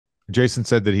Jason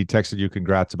said that he texted you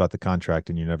congrats about the contract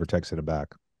and you never texted him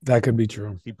back. That could be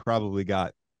true. He probably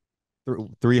got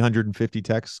 350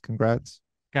 texts. Congrats.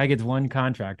 Guy gets one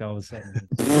contract all of a sudden.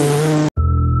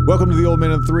 Welcome to the Old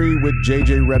Man of Three with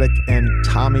JJ Redick and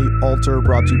Tommy Alter,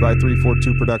 brought to you by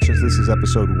 342 Productions. This is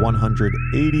episode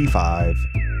 185.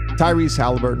 Tyrese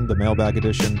Haliburton, the mailbag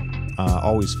edition.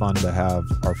 Always fun to have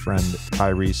our friend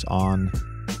Tyrese on.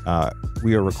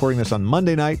 We are recording this on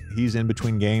Monday night. He's in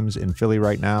between games in Philly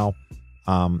right now.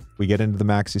 We get into the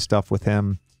Maxey stuff with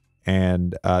him,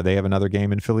 and they have another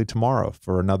game in Philly tomorrow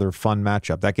for another fun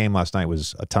matchup. That game last night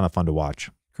was a ton of fun to watch.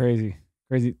 Crazy.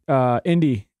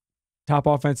 Indy, top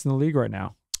offense in the league right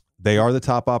now. They are the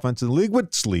top offense in the league,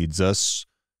 which leads us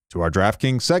to our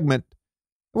DraftKings segment.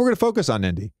 We're going to focus on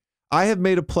Indy. I have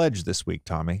made a pledge this week,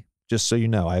 Tommy, just so you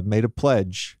know. I have made a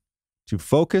pledge to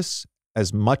focus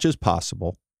as much as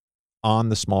possible on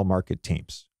the small market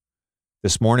teams.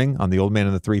 This morning on the Old Man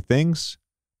and the Three Things,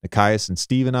 Nikias and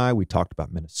Steve and I, we talked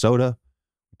about Minnesota.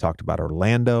 We talked about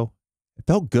Orlando. It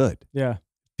felt good. Yeah.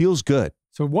 Feels good.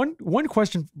 So one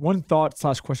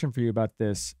thought/question for you about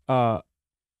this.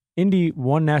 Indy,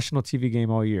 one national TV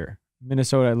game all year.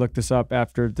 Minnesota, I looked this up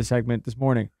after the segment this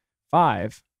morning.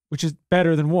 5, which is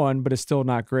better than 1, but it's still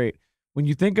not great. When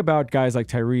you think about guys like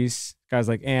Tyrese, guys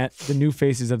like ANT, the new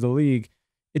faces of the league,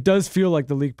 it does feel like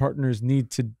the league partners need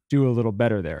to do a little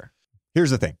better there.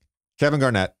 Here's the thing. Kevin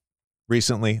Garnett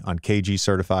recently on KG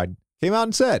Certified came out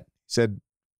and said,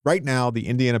 right now, the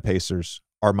Indiana Pacers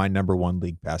are my number 1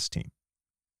 league pass team.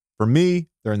 For me,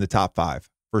 they're in the top 5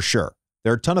 for sure.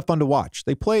 They're a ton of fun to watch.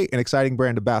 They play an exciting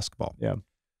brand of basketball. Yeah.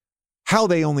 How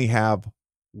they only have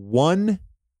 1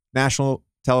 national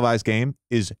televised game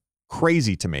is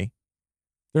crazy to me.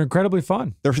 They're incredibly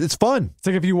fun. It's fun. It's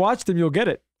like if you watch them, you'll get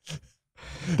it.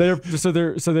 But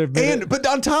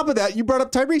on top of that, you brought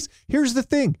up Tyrese. Here's the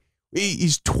thing.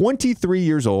 He's 23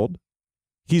 years old.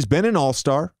 He's been an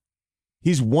all-star.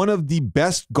 He's one of the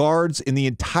best guards in the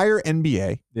entire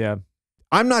NBA. Yeah.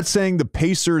 I'm not saying the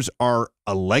Pacers are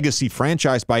a legacy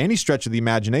franchise by any stretch of the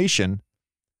imagination,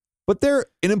 but they're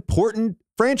an important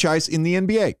franchise in the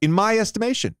NBA, in my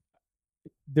estimation.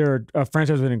 They're a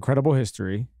franchise with incredible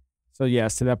history. So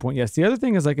yes, to that point, yes. The other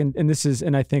thing is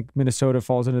and I think Minnesota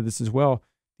falls into this as well.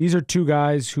 These are 2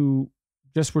 guys who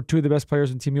just were 2 of the best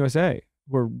players in Team USA.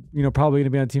 We're probably going to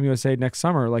be on Team USA next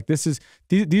summer. Like these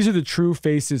are the true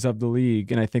faces of the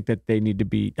league, and I think that they need to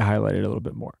be highlighted a little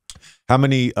bit more. How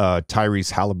many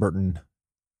Tyrese Haliburton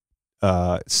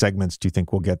segments do you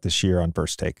think we'll get this year on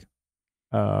First Take?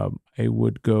 I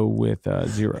would go with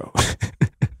 0.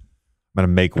 I'm going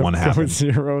to make one happen.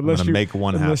 0. I'm going to make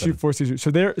one happen. Unless you force these.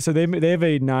 So they have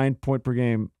a 9 point per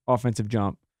game offensive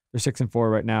jump. They're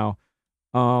 6-4 right now.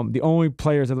 The only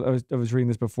players, I was reading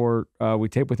this before we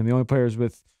taped with them, the only players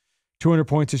with 200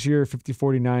 points this year, 50,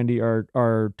 40, 90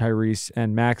 are Tyrese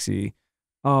and Maxey.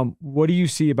 What do you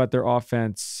see about their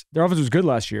offense? Their offense was good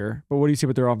last year, but what do you see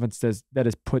about their offense that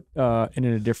is put in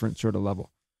a different sort of level?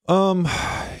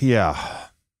 Yeah.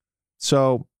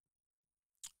 So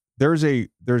there's a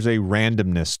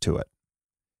randomness to it.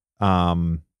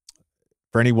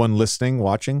 For anyone listening,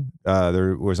 watching,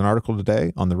 there was an article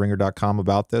today on theringer.com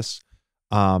about this.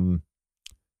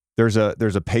 There's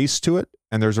a pace to it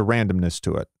and there's a randomness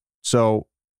to it. So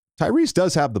Tyrese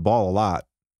does have the ball a lot,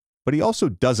 but he also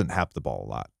doesn't have the ball a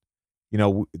lot.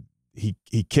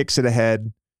 He kicks it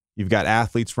ahead. You've got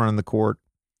athletes running the court.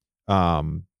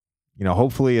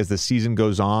 Hopefully as the season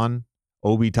goes on,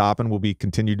 Obi Toppin will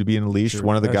continue to be unleashed. Sure.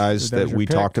 One of the guys that we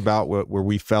pick. talked about where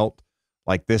we felt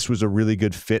like this was a really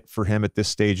good fit for him at this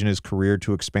stage in his career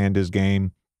to expand his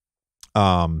game.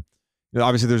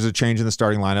 Obviously there's a change in the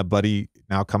starting lineup. Buddy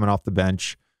now coming off the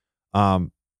bench. The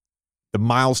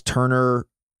Miles Turner,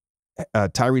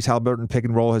 Tyrese Haliburton pick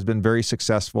and roll has been very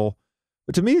successful.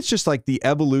 But to me, it's just like the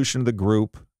evolution of the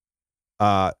group,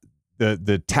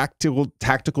 the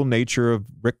tactical nature of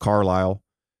Rick Carlisle.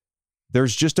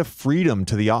 There's just a freedom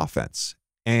to the offense.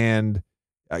 And,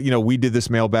 we did this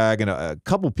mailbag and a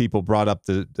couple people brought up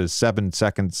the 7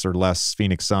 seconds or less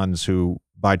Phoenix Suns who,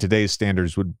 by today's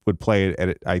standards, would play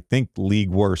at, I think, league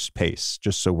worst pace,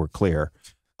 just so we're clear.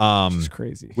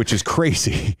 Which is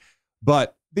crazy.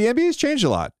 But the NBA has changed a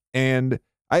lot. And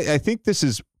I think this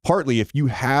is partly if you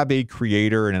have a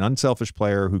creator and an unselfish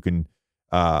player who can,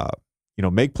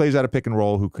 make plays out of pick and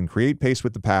roll, who can create pace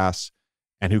with the pass,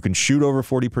 and who can shoot over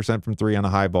 40% from 3 on a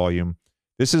high volume.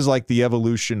 This is like the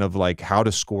evolution of like how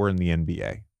to score in the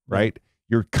NBA, right?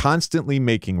 You're constantly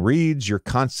making reads. You're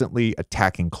constantly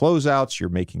attacking closeouts. You're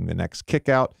making the next kick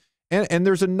out. And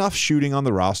there's enough shooting on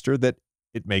the roster that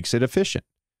it makes it efficient.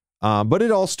 But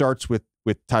it all starts with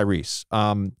Tyrese.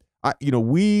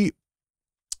 We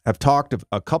have talked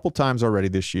a couple times already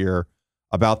this year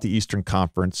about the Eastern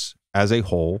Conference as a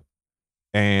whole,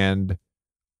 and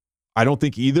I don't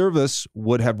think either of us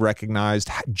would have recognized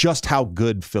just how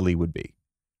good Philly would be.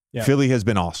 Yeah. Philly has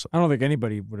been awesome. I don't think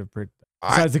anybody would have predicted that.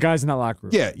 Besides the guys in that locker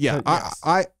room. Yeah. But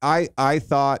yes. I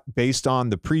thought based on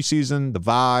the preseason, the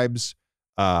vibes,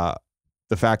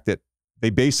 the fact that they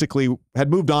basically had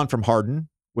moved on from Harden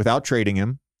without trading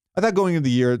him. I thought going into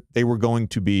the year they were going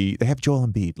to be. They have Joel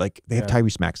Embiid, like they have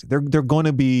Tyrese Maxey. They're going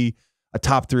to be a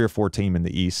top 3 or 4 team in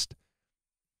the East.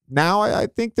 Now I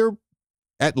think they're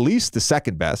at least the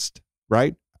second best,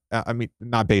 right? I mean,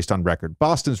 not based on record.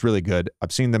 Boston's really good.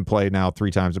 I've seen them play now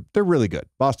 3 times. They're really good.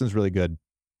 Boston's really good.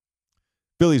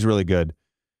 Philly's really good.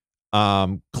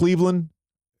 Cleveland,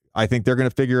 I think they're going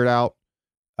to figure it out.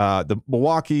 The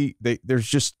Milwaukee, there's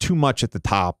just too much at the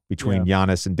top between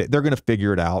Giannis and they're going to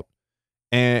figure it out.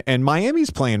 And Miami's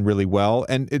playing really well,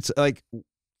 and it's like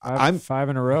I'm 5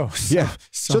 in a row.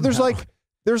 So there's like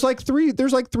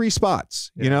 3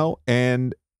 spots, you know,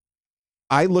 and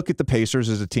I look at the Pacers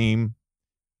as a team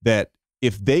that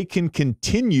if they can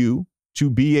continue to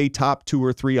be a top 2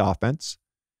 or 3 offense,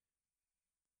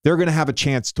 they're going to have a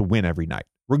chance to win every night,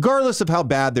 regardless of how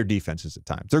bad their defense is at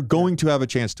times. They're going to have a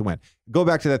chance to win. Go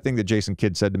back to that thing that Jason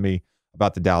Kidd said to me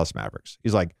about the Dallas Mavericks.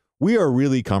 He's like, we are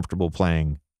really comfortable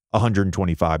playing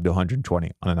 125 to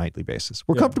 120 on a nightly basis.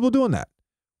 We're comfortable doing that.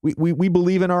 We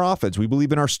believe in our offense. We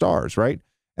believe in our stars, right?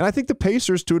 And I think the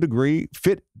Pacers, to a degree,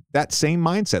 fit that same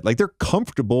mindset. Like, they're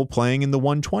comfortable playing in the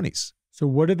 120s. So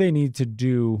what do they need to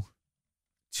do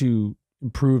to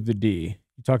improve the D?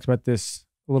 You talked about this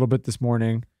a little bit this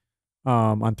morning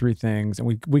on 3 things,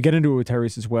 and we get into it with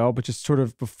Tyrese as well, but just sort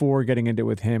of before getting into it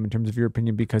with him in terms of your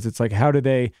opinion, because it's like, how do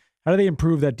they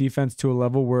improve that defense to a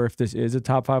level where if this is a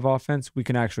top 5 offense, we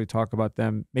can actually talk about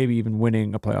them maybe even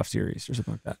winning a playoff series or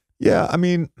something like that? Yeah, I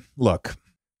mean, look,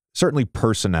 certainly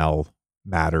personnel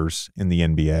matters in the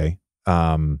NBA.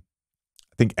 I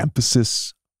think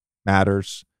emphasis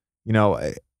matters. You know,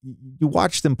 you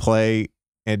watch them play,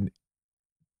 and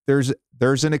there's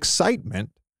an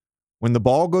excitement when the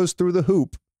ball goes through the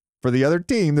hoop for the other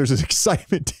team. There's an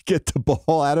excitement to get the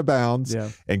ball out of bounds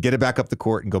and get it back up the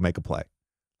court and go make a play.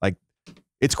 Like,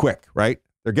 it's quick, right?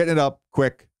 They're getting it up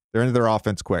quick. They're into their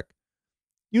offense quick.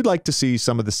 You'd like to see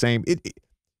some of the same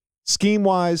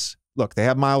scheme-wise. Look, they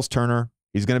have Miles Turner.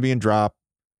 He's going to be in drop.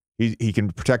 He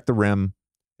can protect the rim.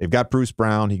 They've got Bruce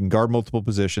Brown. He can guard multiple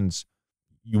positions.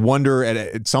 You wonder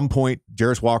at some point,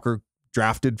 Jarris Walker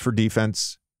drafted for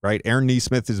defense, right? Aaron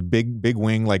Nesmith is a big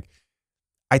wing. Like,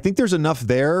 I think there's enough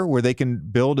there where they can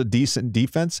build a decent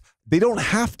defense. They don't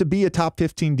have to be a top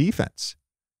 15 defense.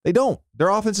 They don't. Their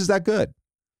offense is that good.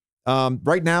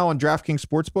 Right now on DraftKings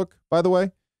Sportsbook, by the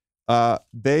way,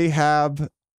 they have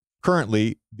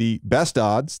currently the best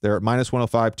odds. They're at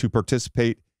 -105 to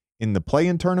participate in the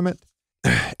play-in tournament,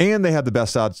 and they have the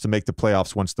best odds to make the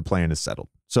playoffs once the play-in is settled.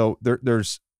 So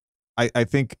there's, I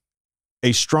think,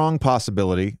 a strong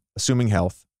possibility, assuming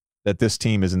health, that this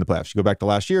team is in the playoffs. You go back to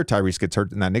last year, Tyrese gets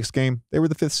hurt in that Knicks game. They were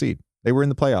the 5th seed. They were in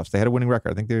the playoffs. They had a winning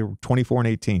record. I think they were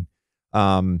 24-18.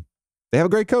 They have a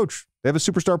great coach. They have a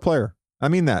superstar player. I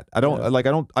mean that. I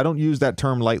don't use that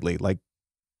term lightly. Like,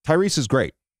 Tyrese is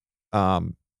great.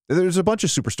 There's a bunch of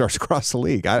superstars across the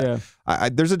league.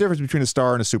 There's a difference between a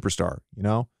star and a superstar. You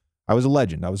know, I was a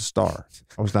legend. I was a star.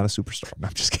 I was not a superstar. No,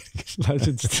 I'm just kidding.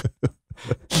 Legends.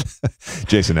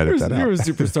 Jason, edit that out. You're a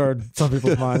superstar in some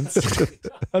people's minds.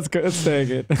 That's good. It's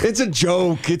staying it. It's a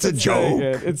joke. It's a joke.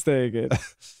 It's staying it.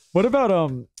 What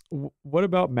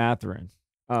about Mathurin?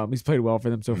 He's played well for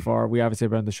them so far. We obviously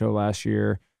ran the show last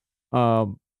year.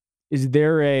 Is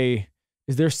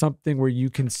there something where you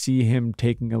can see him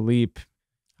taking a leap?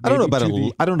 I don't know about a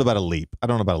leap.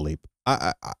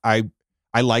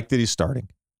 I like that he's starting.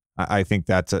 I think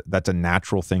that's a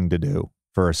natural thing to do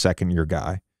for a second-year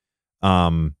guy.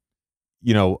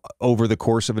 You know, over the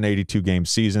course of an 82-game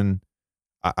season,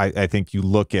 I think you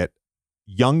look at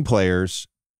young players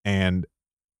and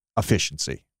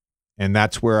efficiency. And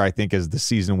that's where I think as the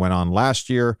season went on last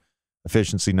year,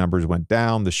 efficiency numbers went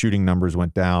down, the shooting numbers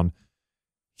went down.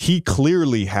 He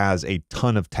clearly has a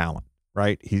ton of talent,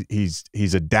 right?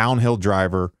 He's a downhill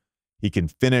driver. He can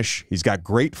finish. He's got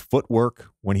great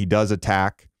footwork when he does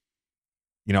attack.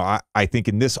 You know, I think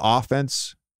in this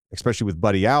offense, especially with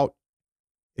Buddy out,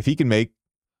 if he can make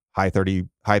high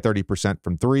 30%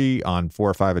 from 3 on 4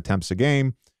 or 5 attempts a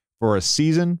game for a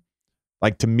season,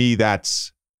 like, to me,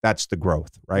 that's the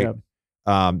growth, right?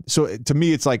 So to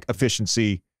me, it's like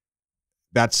efficiency.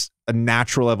 That's a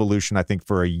natural evolution, I think,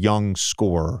 for a young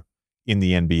scorer in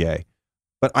the NBA.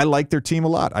 But I like their team a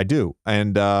lot. I do.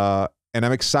 And I'm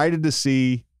excited to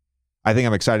see I think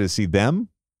I'm excited to see them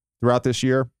throughout this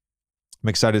year. I'm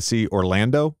excited to see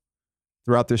Orlando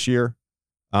throughout this year.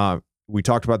 We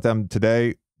talked about them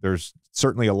today. There's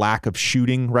certainly a lack of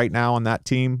shooting right now on that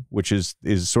team, which is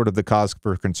sort of the cause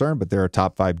for concern, but they're a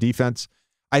top 5 defense.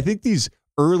 I think these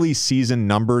early season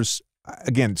numbers,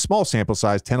 again, small sample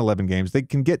size, 10, 11 games, they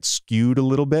can get skewed a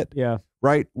little bit. Yeah.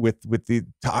 Right? With the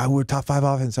we're top 5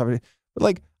 offense. But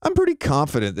like, I'm pretty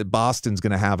confident that Boston's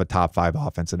going to have a top 5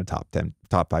 offense and a top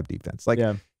 5 defense. Like,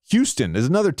 Houston is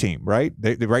another team, right?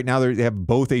 They right now they have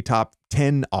both a top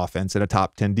 10 offense and a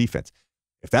top 10 defense.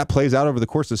 If that plays out over the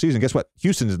course of the season, guess what?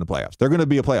 Houston's in the playoffs. They're going to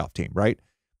be a playoff team, right?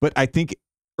 But I think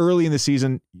early in the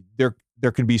season, there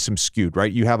can be some skewed,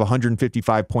 right? You have a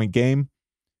 155-point game.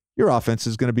 Your offense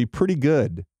is going to be pretty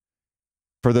good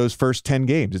for those first 10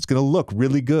 games. It's going to look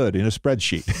really good in a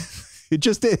spreadsheet. It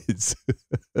just is.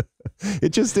 It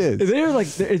just is.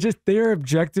 They're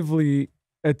objectively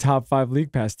a top 5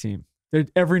 league pass team.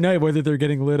 Every night, whether they're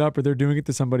getting lit up or they're doing it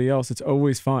to somebody else, it's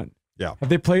always fun. Yeah. Have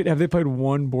they played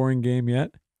one boring game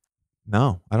yet?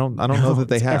 No, I don't know that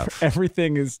they have.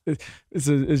 Everything is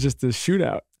just a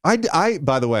shootout.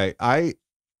 By the way,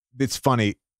 it's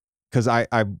funny because I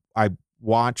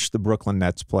watched the Brooklyn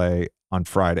Nets play on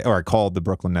Friday, or I called the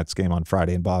Brooklyn Nets game on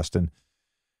Friday in Boston,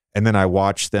 and then I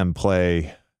watched them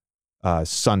play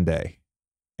Sunday,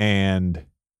 and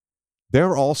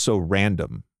they're also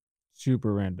random,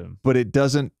 super random, but it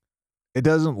doesn't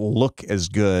look as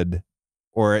good,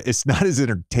 or it's not as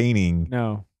entertaining.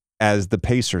 No. As the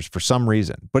Pacers for some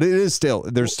reason, but there's still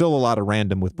a lot of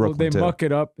random with Brooklyn. Well, they muck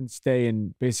it up and stay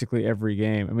in basically every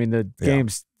game. I mean, the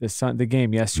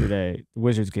game yesterday, the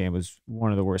Wizards game, was one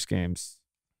of the worst games.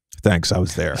 Thanks, I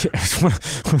was there. Yeah, it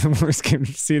was one of the worst games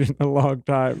I've seen in a long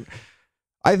time.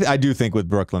 I do think with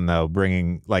Brooklyn though,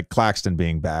 bringing like Claxton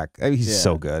being back, he's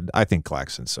so good. I think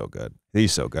Claxton's so good.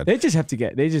 He's so good. They just have to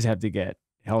get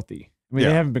healthy. I mean,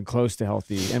 they haven't been close to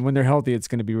healthy, and when they're healthy, it's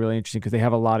going to be really interesting because they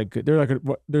have a lot of good.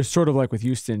 They're sort of like with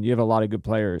Houston. You have a lot of good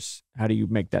players. How do you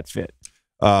make that fit?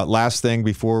 Last thing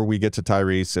before we get to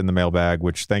Tyrese in the mailbag,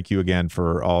 which thank you again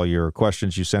for all your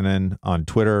questions you sent in on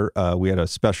Twitter. We had a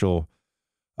special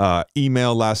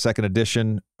email last second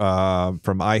edition from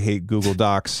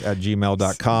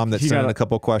ihategoogle.docs@gmail.com that sent in a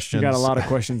couple questions. You got a lot of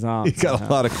questions on. You got a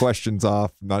lot of questions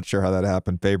off. I'm not sure how that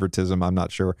happened. Favoritism, I'm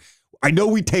not sure. I know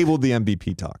we tabled the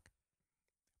MVP talk.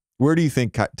 Where do you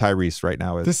think Tyrese right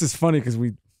now is? This is funny because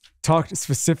we talked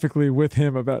specifically with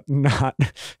him about not.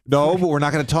 No, but we're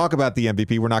not going to talk about the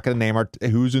MVP. We're not going to name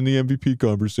who's in the MVP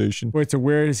conversation. Wait, so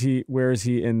where is he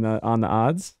on the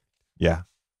odds? Yeah.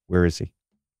 Where is he?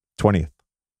 20th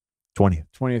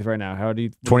right now. How do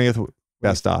you 20th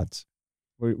best odds?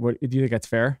 What do you think that's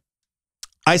fair?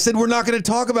 I said we're not going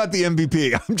to talk about the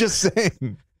MVP. I'm just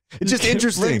saying. It's just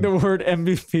interesting. Bring the word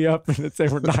MVP up and say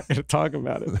we're not going to talk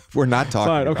about it. We're not talking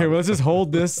fine. about Okay, it. well, let's just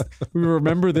hold this. We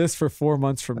remember this for 4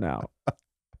 months from now.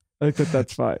 I think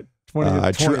that's fine.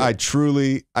 I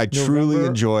truly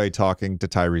enjoy talking to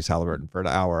Tyrese Haliburton for an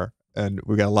hour, and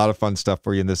we got a lot of fun stuff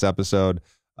for you in this episode.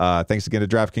 Thanks again to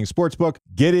DraftKings Sportsbook.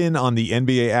 Get in on the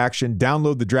NBA action.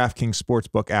 Download the DraftKings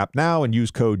Sportsbook app now and use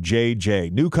code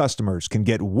JJ. New customers can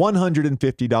get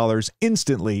 $150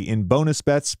 instantly in bonus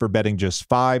bets for betting just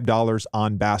 $5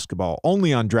 on basketball.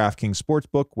 Only on DraftKings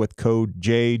Sportsbook with code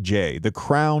JJ. The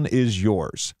crown is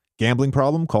yours. Gambling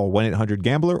problem? Call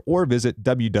 1-800-GAMBLER or visit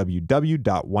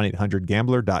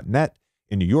www.1800gambler.net.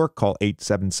 In New York, call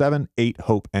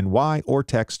 877-8-HOPE-NY or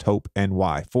text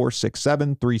HOPE-NY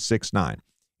 467-369.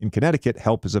 In Connecticut,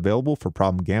 help is available for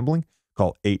problem gambling.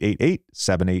 Call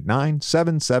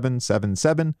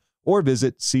 888-789-7777 or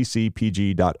visit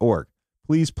ccpg.org.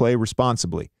 Please play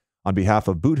responsibly. On behalf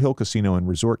of Boot Hill Casino and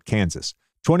Resort, Kansas.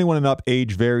 21 and up,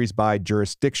 age varies by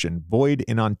jurisdiction. Void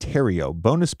in Ontario.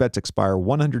 Bonus bets expire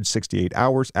 168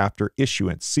 hours after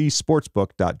issuance. See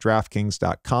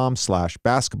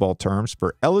sportsbook.draftkings.com/basketball terms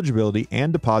for eligibility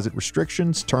and deposit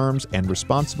restrictions, terms, and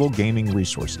responsible gaming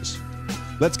resources.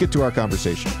 Let's get to our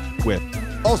conversation with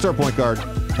All-Star point guard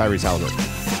Tyrese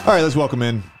Haliburton. All right, let's welcome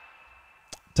in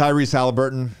Tyrese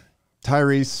Haliburton.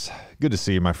 Tyrese, good to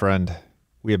see you, my friend.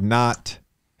 We have not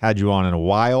had you on in a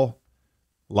while.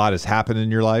 A lot has happened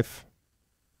in your life.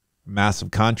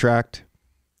 Massive contract.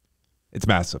 It's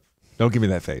massive. Don't give me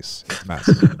that face. It's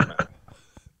massive.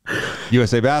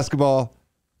 USA Basketball.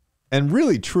 And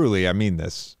really, truly, I mean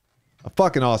this, a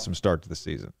fucking awesome start to the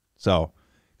season. So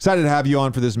excited to have you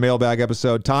on for this mailbag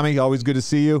episode. Tommy, always good to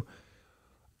see you.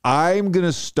 I'm going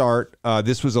to start.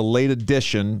 This was a late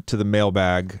addition to the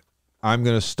mailbag. I'm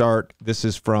going to start. This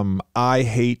is from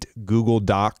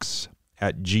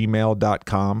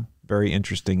ihategoogle.docs@gmail.com. Very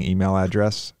interesting email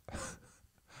address.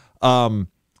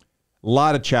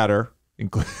 lot of chatter,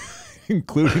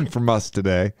 including from us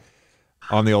today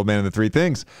on the Old Man and the Three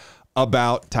Things,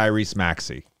 about Tyrese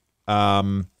Maxey.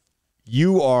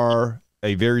 You are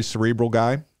a very cerebral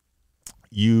guy.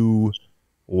 You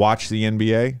watch the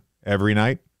NBA every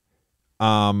night.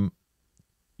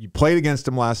 You played against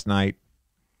him last night.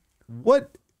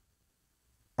 What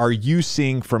are you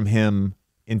seeing from him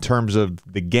in terms of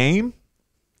the game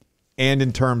and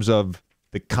in terms of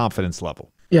the confidence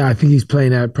level? Yeah, I think he's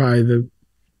playing at probably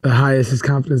the highest his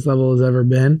confidence level has ever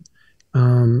been.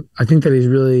 I think that he's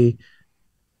really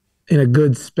in a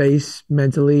good space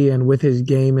mentally and with his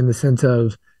game, in the sense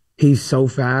of he's so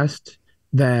fast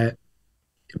that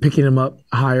picking him up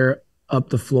higher up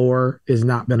the floor is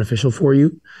not beneficial for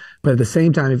you. But at the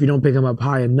same time, if you don't pick him up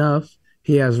high enough,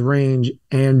 he has range,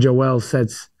 and Joel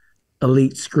sets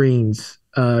elite screens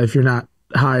if you're not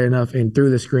high enough and through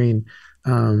the screen.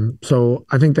 So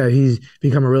I think that he's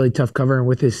become a really tough cover, and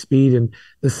with his speed and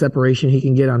the separation he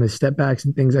can get on his step backs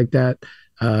and things like that,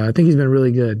 I think he's been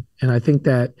really good. And I think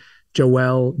that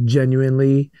Joel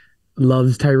genuinely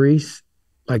loves Tyrese.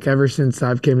 Like, ever since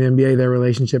I've came to the NBA, their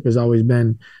relationship has always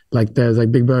been like, there's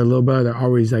like big brother, little brother. They're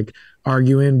always like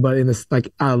arguing, but in this,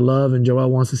 like, I love, and Joel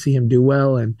wants to see him do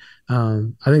well. And I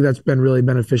think that's been really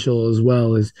beneficial as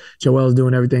well, as Joel's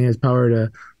doing everything in his power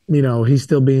to, he's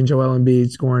still being Joel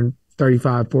Embiid, scoring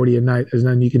 35, 40 a night. There's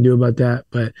nothing you can do about that.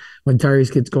 But when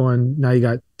Tyrese gets going, now you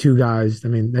got two guys. I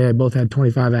mean, they both had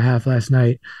 25 at half last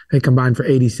night. They combined for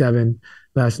 87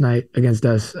 last night against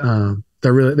us.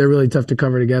 They're really tough to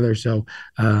cover together. So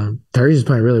Tyrese is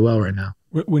playing really well right now.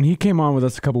 When he came on with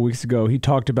us a couple weeks ago, he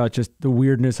talked about just the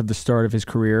weirdness of the start of his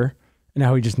career and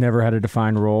how he just never had a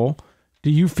defined role.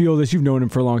 Do you feel this? You've known him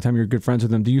for a long time. You're good friends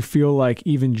with him. Do you feel like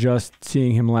even just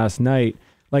seeing him last night,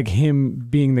 like him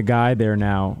being the guy there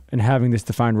now and having this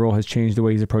defined role, has changed the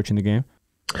way he's approaching the game?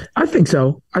 I think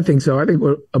so. I think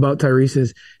what about Tyrese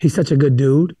is he's such a good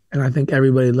dude, and I think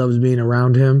everybody loves being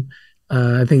around him.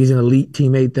 I think he's an elite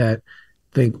teammate that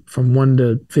I think from 1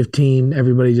 to 15,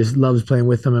 everybody just loves playing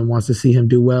with him and wants to see him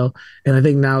do well. And I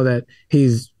think now that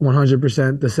he's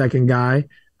 100% the second guy,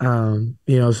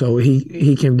 so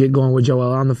he can get going with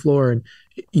Joel on the floor, and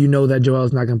that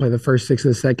Joel's not going to play the first 6 of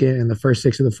the second and the first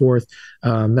 6 of the fourth.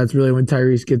 That's really when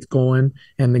Tyrese gets going,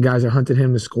 and the guys are hunting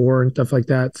him to score and stuff like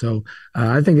that. So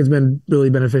I think it's been really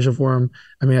beneficial for him.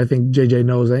 I mean, I think JJ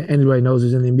knows, anybody knows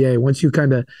who's in the NBA. Once you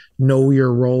kind of know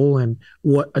your role and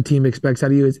what a team expects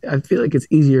out of you, I feel like it's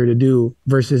easier to do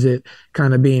versus it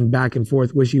kind of being back and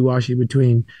forth, wishy-washy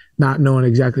between not knowing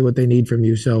exactly what they need from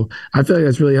you. So I feel like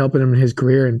that's really helping him in his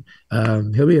career,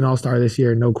 and he'll be an all-star this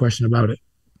year, no question about it.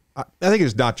 I think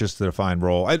it's not just the defined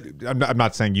role. I'm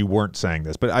not saying you weren't saying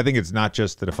this, but I think it's not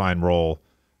just the defined role,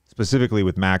 specifically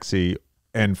with Maxey,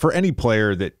 and for any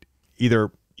player that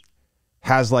either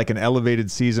has like an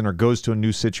elevated season or goes to a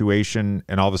new situation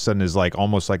and all of a sudden is like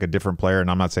almost like a different player.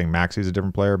 And I'm not saying Maxey's a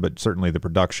different player, but certainly the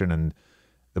production and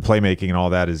the playmaking and all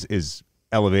that is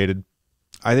elevated.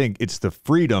 I think it's the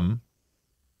freedom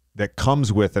that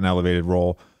comes with an elevated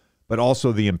role, but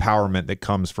also the empowerment that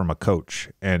comes from a coach.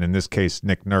 And in this case,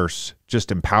 Nick Nurse,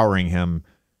 just empowering him,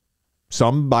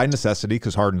 some by necessity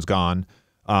because Harden's gone.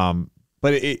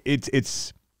 But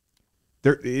it's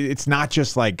not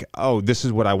just like, oh, this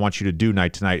is what I want you to do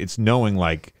night to night. It's knowing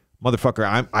like,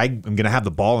 motherfucker, I'm going to have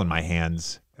the ball in my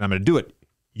hands and I'm going to do it.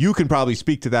 You can probably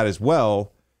speak to that as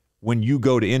well when you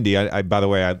go to Indy. By the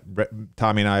way,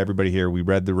 Tommy and I, everybody here, we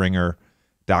read the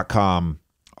ringer.com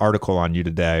article on you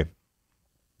today.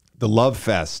 The Love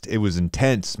Fest, it was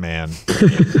intense, man.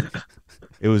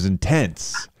 It was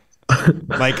intense.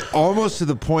 Like almost to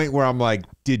the point where I'm like,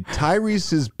 did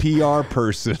Tyrese's PR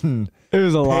person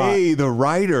pay the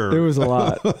writer? It was a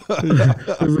lot.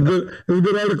 It was a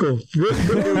good article.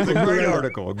 It was a great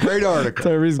article. Great article.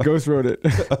 Tyrese ghost wrote it.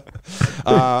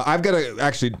 I've got to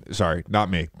actually, sorry,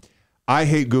 not me. I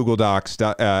hate Google Docs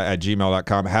at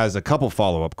gmail.com has a couple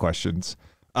follow-up questions.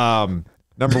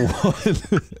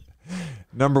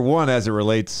 Number one, as it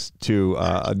relates to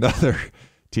another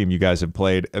team you guys have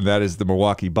played, and that is the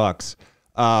Milwaukee Bucks.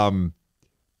 I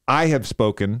have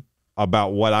spoken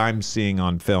about what I'm seeing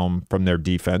on film from their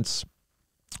defense,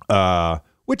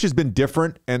 which has been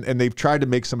different, and they've tried to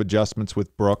make some adjustments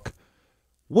with Brook.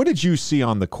 What did you see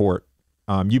on the court?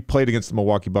 You played against the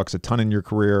Milwaukee Bucks a ton in your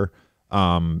career,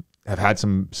 have had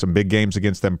some big games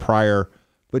against them prior,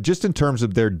 but just in terms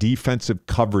of their defensive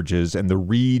coverages and the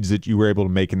reads that you were able to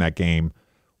make in that game,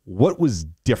 what was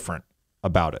different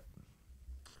about it?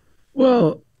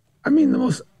 Well, I mean, the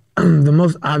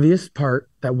most obvious part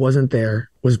that wasn't there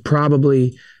was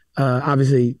probably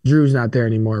obviously Jrue's not there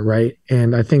anymore, right?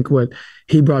 And I think what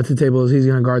he brought to the table is he's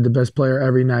going to guard the best player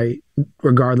every night,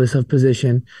 regardless of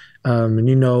position. And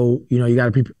you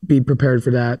got to be prepared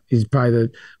for that. He's probably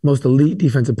the most elite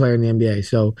defensive player in the NBA.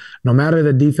 So no matter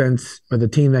the defense or the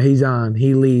team that he's on,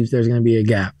 he leaves, there's going to be a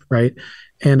gap, right?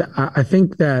 And I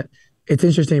think that it's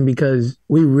interesting because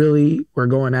we really were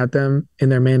going at them in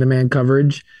their man-to-man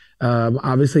coverage.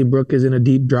 Obviously, Brook is in a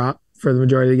deep drop for the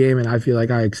majority of the game, and I feel like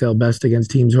I excel best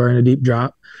against teams who are in a deep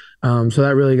drop. So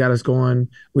that really got us going.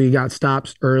 We got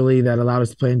stops early that allowed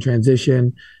us to play in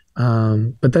transition.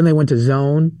 But then they went to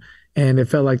zone, and it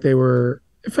felt like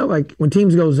when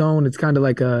teams go zone, it's kind of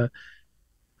like I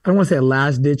don't want to say a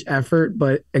last ditch effort,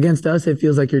 but against us, it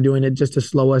feels like you're doing it just to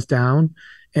slow us down.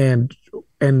 And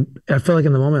I feel like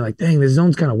in the moment, like, dang, this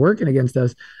zone's kind of working against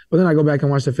us. But then I go back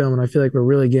and watch the film, and I feel like we're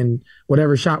really getting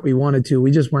whatever shot we wanted to.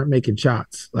 We just weren't making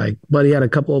shots. Like, Buddy had a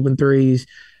couple open threes.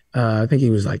 I think he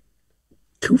was like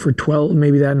 2 for 12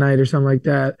 maybe that night or something like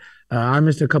that. I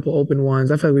missed a couple open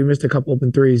ones. I feel like we missed a couple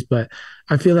open threes, but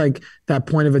I feel like that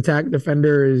point of attack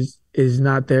defender is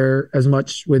not there as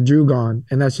much with Jrue gone,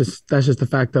 and that's just the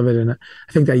fact of it. And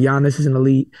I think that Giannis is an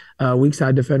elite weak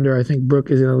side defender. I think Brook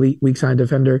is an elite weak side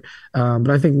defender, but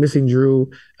I think missing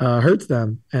Jrue hurts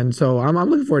them. And so I'm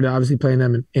looking forward to obviously playing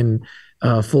them in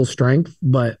full strength.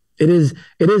 But it is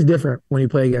different when you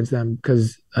play against them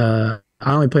because I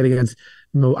didn't play against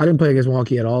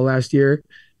Milwaukee at all last year,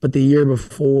 but the year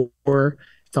before.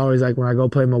 It's always like when I go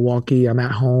play Milwaukee, I'm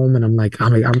at home and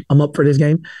I'm up for this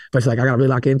game, but it's like I gotta really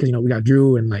lock in because we got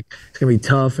Jrue and like it's gonna be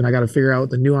tough and I gotta figure out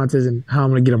the nuances and how I'm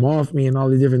gonna get him off me and all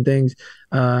these different things.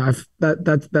 There's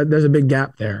a big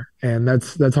gap there, and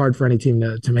that's hard for any team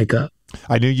to make up.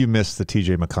 I knew you missed the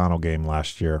TJ McConnell game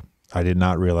last year. I did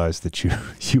not realize that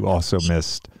you also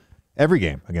missed every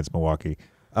game against Milwaukee.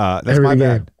 That's every my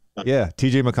game. Bad. Yeah,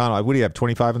 TJ McConnell. What do you have?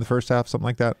 25 in the first half, something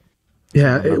like that.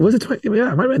 Yeah, it was 20.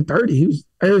 Yeah, it might have been 30.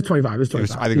 It was 25. It was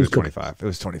 25. I think it was 25. It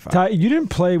was 25. Ty, you didn't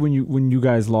play when you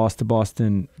guys lost to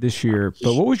Boston this year,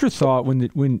 but what was your thought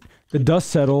when the dust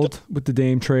settled with the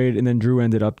Dame trade and then Jrue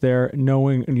ended up there,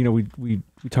 knowing, we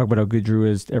talk about how good Jrue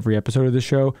is every episode of the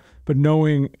show, but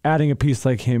knowing adding a piece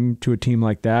like him to a team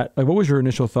like that, like what was your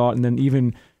initial thought? And then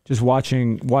even just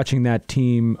watching that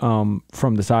team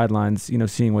from the sidelines,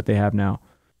 seeing what they have now.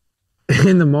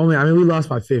 In the moment, we lost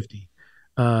by 50.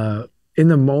 In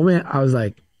the moment, I was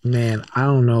like, man, I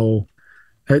don't know.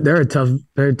 They're tough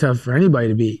for anybody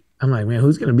to beat. I'm like, man,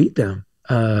 who's going to beat them?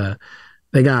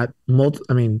 They got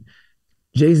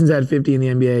Jason's had 50 in the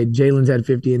NBA. Jalen's had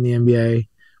 50 in the NBA.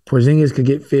 Porzingis could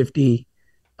get 50.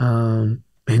 And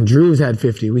Jrue's had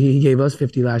 50. He gave us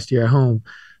 50 last year at home.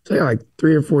 So they got like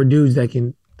 3 or 4 dudes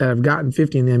that have gotten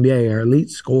 50 in the NBA are elite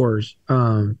scorers.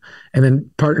 And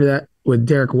then partner that with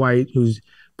Derek White, who's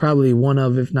probably one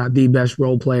of, if not the best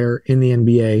role player in the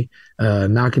NBA,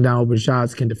 knocking down open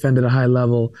shots, can defend at a high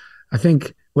level. I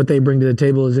think what they bring to the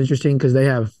table is interesting because they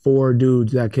have 4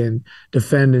 dudes that can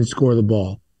defend and score the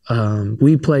ball.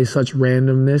 We play such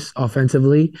randomness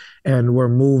offensively, and we're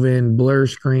moving blur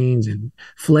screens and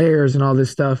flares and all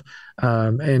this stuff.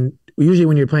 And usually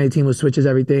when you're playing a team with switches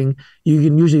everything, you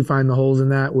can usually find the holes in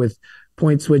that with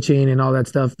point switching and all that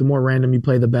stuff. The more random you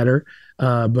play, the better.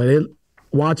 But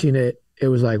watching it, it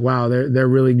was like, wow, they're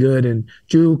really good. And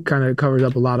Jrue kind of covers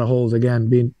up a lot of holes, again,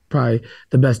 being probably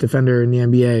the best defender in the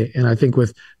NBA. And I think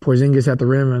with Porzingis at the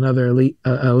rim, another elite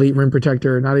rim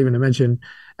protector, not even to mention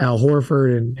Al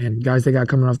Horford and guys they got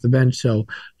coming off the bench. So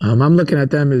I'm looking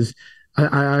at them as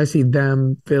I see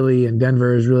them, Philly, and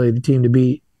Denver as really the team to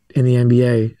beat in the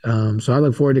NBA. So I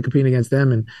look forward to competing against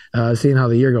them and seeing how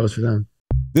the year goes for them.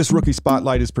 This Rookie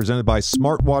Spotlight is presented by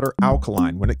Smartwater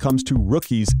Alkaline. When it comes to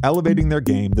rookies elevating their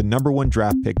game, the #1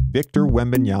 draft pick, Victor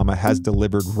Wembanyama, has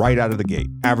delivered right out of the gate.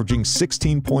 Averaging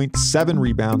 16 points, 7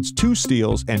 rebounds, 2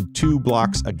 steals, and 2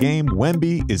 blocks a game,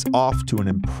 Wemby is off to an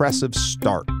impressive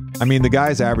start. The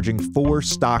guy's averaging 4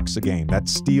 stocks a game.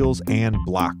 That's steals and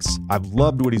blocks. I've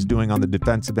loved what he's doing on the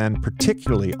defensive end,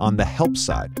 particularly on the help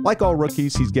side. Like all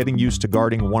rookies, he's getting used to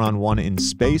guarding one-on-one in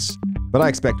space, but I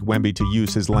expect Wemby to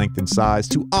use his length and size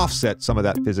to offset some of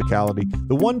that physicality.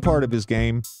 The one part of his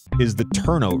game is the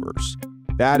turnovers.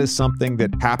 That is something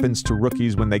that happens to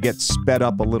rookies when they get sped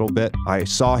up a little bit. I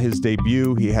saw his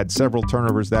debut. He had several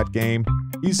turnovers that game.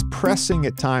 He's pressing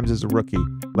at times as a rookie.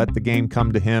 Let the game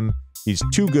come to him. He's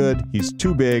too good, he's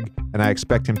too big, and I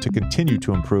expect him to continue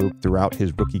to improve throughout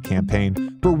his rookie campaign.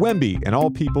 For Wemby and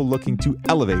all people looking to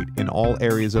elevate in all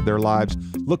areas of their lives,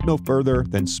 look no further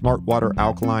than Smartwater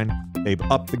Alkaline. They've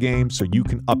upped the game so you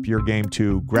can up your game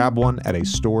too. Grab one at a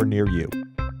store near you.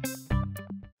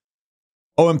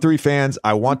 OM3 fans,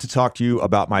 I want to talk to you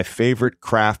about my favorite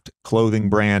craft clothing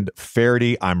brand,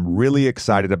 Faherty. I'm really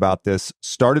excited about this.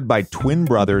 Started by twin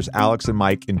brothers, Alex and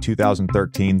Mike, in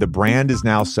 2013, the brand is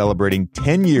now celebrating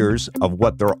 10 years of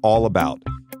what they're all about,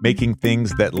 making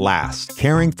things that last,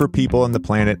 caring for people and the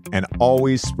planet, and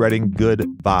always spreading good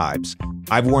vibes.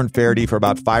 I've worn Faherty for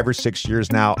about 5 or 6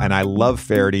 years now, and I love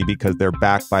Faherty because they're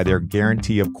backed by their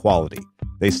guarantee of quality.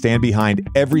 They stand behind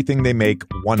everything they make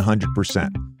 100%.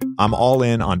 I'm all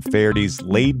in on Faherty's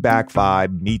laid-back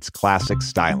vibe meets classic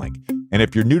styling. And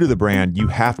if you're new to the brand, you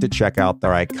have to check out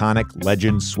their iconic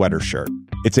Legend sweater shirt.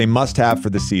 It's a must-have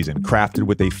for the season, crafted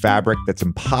with a fabric that's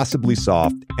impossibly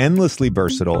soft, endlessly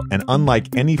versatile, and unlike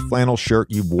any flannel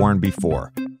shirt you've worn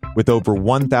before. With over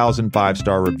 1,000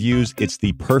 5-star reviews, it's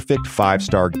the perfect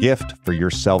 5-star gift for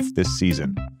yourself this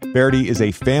season. Faherty is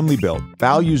a family-built,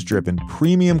 values-driven,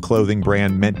 premium clothing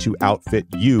brand meant to outfit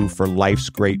you for life's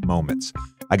great moments.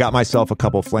 I got myself a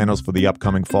couple flannels for the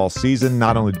upcoming fall season.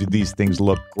 Not only do these things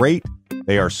look great,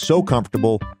 they are so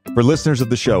comfortable. For listeners of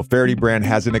the show, Faherty brand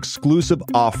has an exclusive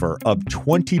offer of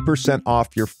 20% off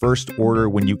your first order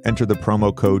when you enter the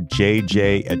promo code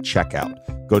JJ at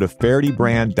checkout. Go to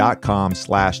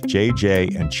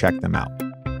fahertybrand.com/JJ and check them out.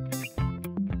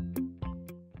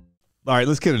 All right,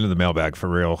 let's get into the mailbag for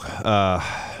real.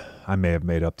 I may have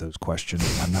made up those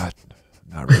questions. I'm not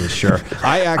really sure.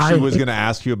 I actually was going to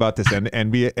ask you about this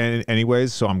NBA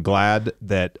anyways, so I'm glad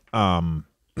that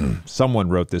someone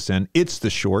wrote this in. It's the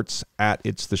Shorts, at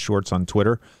It's the Shorts on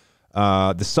Twitter.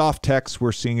 The soft texts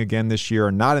we're seeing again this year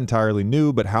are not entirely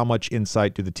new, but how much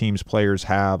insight do the team's players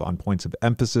have on points of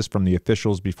emphasis from the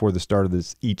officials before the start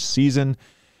of each season?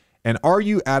 And are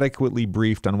you adequately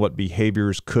briefed on what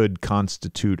behaviors could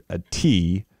constitute a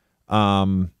T?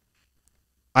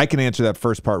 I can answer that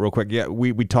first part real quick. Yeah,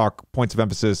 we talk points of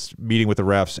emphasis, meeting with the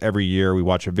refs every year. We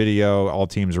watch a video. All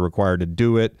teams are required to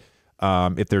do it.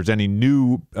 If there's any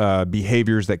new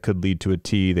behaviors that could lead to a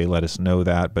T, they let us know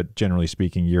that. But generally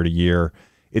speaking, year to year,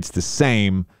 it's the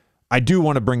same. I do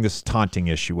want to bring this taunting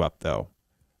issue up, though,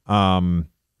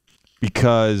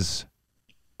 because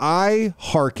I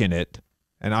hearken it,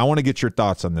 and I want to get your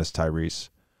thoughts on this, Tyrese.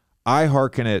 I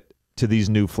hearken it to these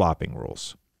new flopping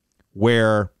rules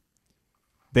where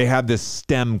they have this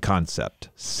STEM concept: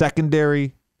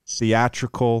 secondary,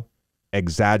 theatrical,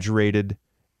 exaggerated,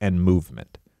 and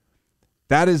movement.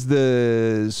 That is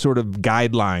the sort of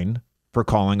guideline for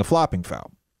calling a flopping foul.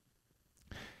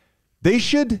 They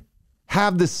should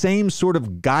have the same sort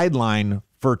of guideline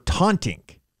for taunting.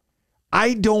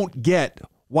 I don't get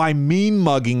why mean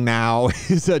mugging now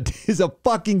is a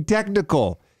fucking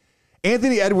technical.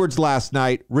 Anthony Edwards last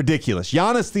night, ridiculous.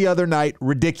 Giannis the other night,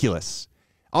 ridiculous.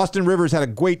 Austin Rivers had a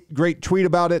great tweet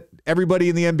about it. Everybody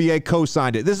in the NBA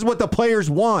co-signed it. This is what the players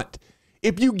want.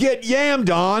 If you get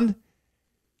yammed on,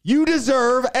 you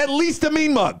deserve at least a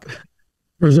mean mug.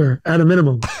 For sure. At a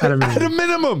minimum. At a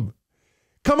minimum.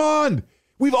 Come on.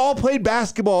 We've all played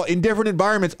basketball in different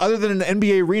environments other than an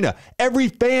NBA arena. Every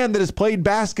fan that has played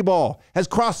basketball has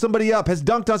crossed somebody up, has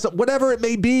dunked on something, whatever it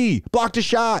may be, blocked a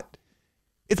shot.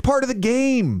 It's part of the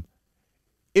game.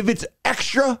 If it's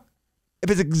extra,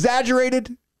 if it's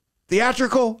exaggerated,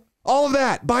 theatrical, all of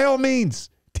that, by all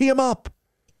means, tee them up.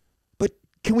 But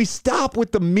can we stop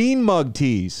with the mean mug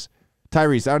tees?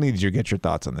 Tyrese, I need you to get your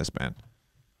thoughts on this, man.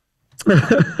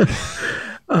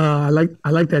 I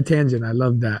like that tangent. I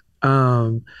love that.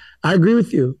 I agree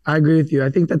with you. I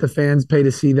think that the fans pay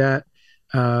to see that.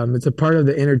 It's a part of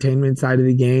the entertainment side of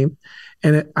the game.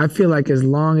 And I feel like as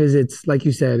long as it's, like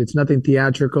you said, it's nothing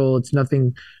theatrical, it's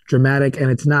nothing dramatic,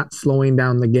 and it's not slowing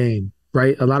down the game,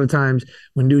 right? A lot of times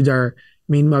when dudes are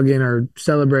mean mugging or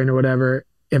celebrating or whatever,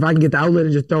 if I can get the outlet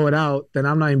and just throw it out, then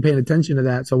I'm not even paying attention to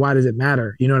that. So why does it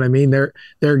matter? You know what I mean? They're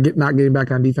not getting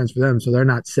back on defense for them, so they're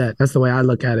not set. That's the way I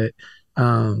look at it.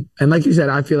 And like you said,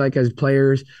 I feel like as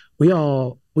players, we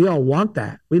all want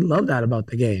that. We love that about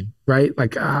the game, right?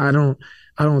 Like I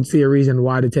don't see a reason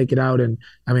why to take it out. And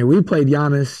I mean, we played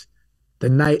Giannis the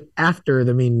night after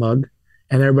the mean mug,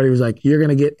 and everybody was like, "You're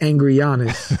gonna get angry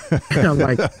Giannis," and I'm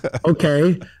like,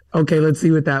 "Okay, let's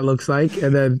see what that looks like."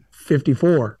 And then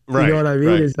 54. Right, you know what I mean?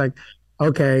 Right. It's like,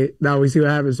 okay, now we see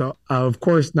what happens. So of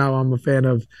course now I'm a fan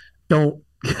of don't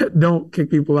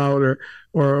kick people out or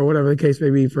whatever the case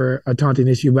may be for a taunting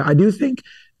issue. But I do think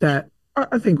that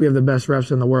I think we have the best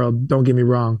refs in the world. Don't get me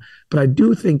wrong, but I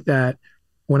do think that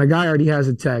when a guy already has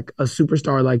a tech, a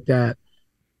superstar like that,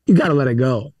 you got to let it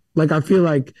go. Like I feel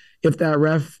like if that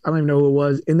ref, I don't even know who it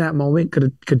was in that moment,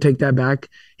 could take that back,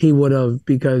 he would have,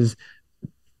 because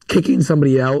kicking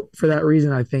somebody out for that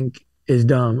reason, I think, is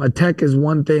dumb. A tech is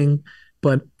one thing,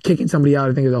 but kicking somebody out,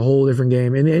 I think, is a whole different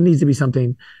game. And it needs to be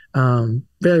something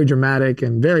very dramatic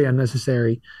and very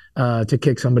unnecessary to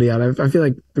kick somebody out. I feel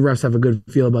like the refs have a good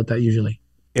feel about that usually.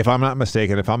 If I'm not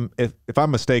mistaken, if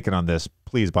I'm mistaken on this,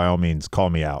 please by all means call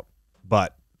me out.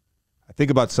 But I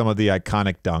think about some of the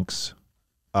iconic dunks.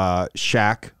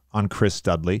 Shaq on Chris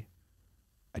Studley.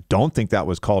 I don't think that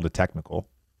was called a technical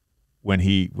when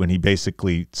he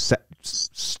basically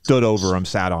stood over him,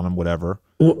 sat on him, whatever.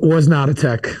 Was not a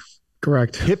tech,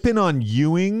 correct. Pippen on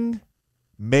Ewing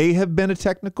may have been a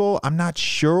technical. I'm not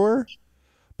sure.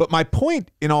 But my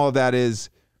point in all of that is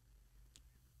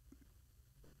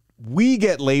we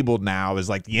get labeled now as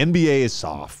like the NBA is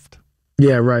soft.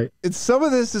 Yeah, right. And some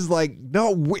of this is like,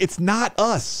 no, it's not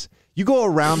us. You go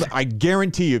around, I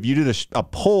guarantee you, if you did a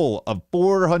poll of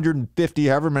 450,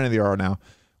 however many there are now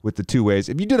with the two ways,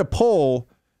 if you did a poll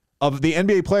of the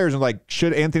NBA players and like,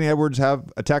 should Anthony Edwards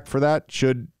have a tech for that?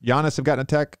 Should Giannis have gotten a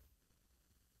tech?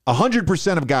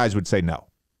 100% of guys would say no.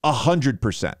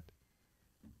 100%.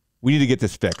 We need to get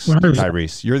this fixed, 100%.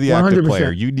 Tyrese. You're the active 100%.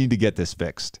 player. You need to get this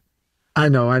fixed. I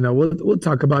know. We'll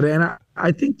talk about it. And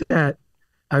I think that,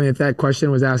 I mean, if that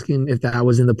question was asking if that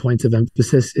was in the points of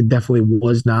emphasis, it definitely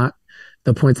was not.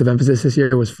 The points of emphasis this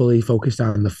year was fully focused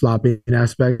on the flopping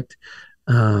aspect.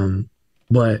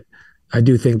 But I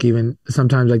do think even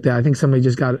sometimes like that, I think somebody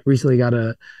just recently got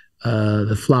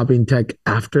the flopping tech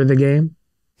after the game,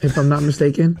 if I'm not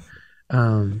mistaken.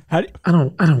 I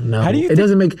don't know.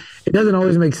 It doesn't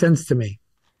always make sense to me.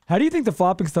 How do you think the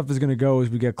flopping stuff is going to go as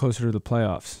we get closer to the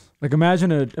playoffs? Like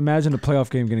imagine a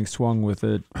playoff game getting swung with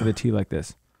a tee like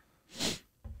this.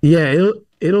 Yeah,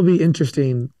 it'll be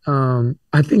interesting.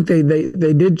 I think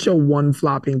they did show one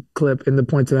flopping clip in the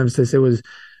points of emphasis. It was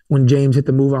when James hit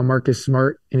the move on Marcus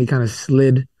Smart and he kind of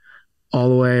slid all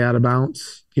the way out of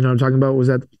bounds. You know what I'm talking about?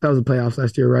 That was the playoffs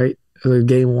last year, right?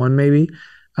 Game 1 maybe.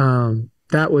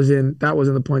 That was in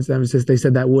the points of emphasis. They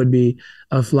said that would be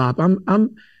a flop.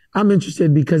 I'm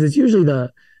interested because it's usually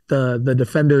the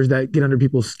defenders that get under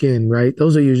people's skin, right?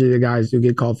 Those are usually the guys who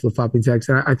get called for the flopping techs.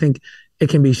 And I think it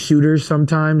can be shooters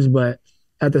sometimes, but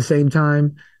at the same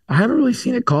time, I haven't really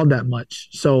seen it called that much.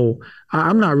 So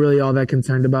I'm not really all that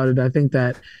concerned about it. I think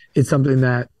that it's something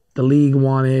that the league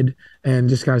wanted and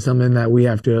just kind of something that we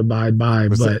have to abide by.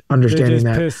 Understanding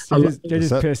that. They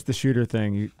just pissed the shooter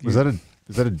thing. Was that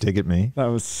a dig at me? That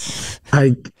was.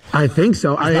 I think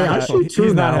so. I shoot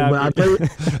too now, but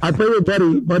I play with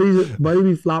Buddy. Buddy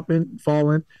be flopping,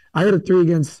 falling. I hit a 3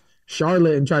 against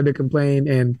Charlotte and tried to complain,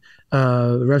 and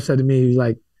the ref said to me, he was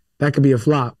like, "That could be a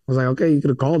flop." I was like, "Okay, you could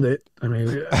have called it. I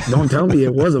mean, don't tell me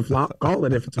it was a flop. Call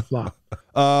it if it's a flop."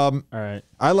 All right.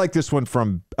 I like this one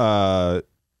from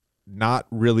not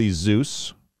really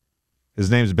Zeus. His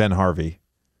name's Ben Harvey.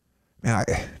 Man,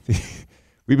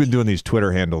 we've been doing these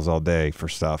Twitter handles all day for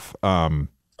stuff.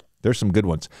 There's some good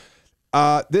ones.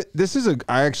 This is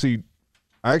I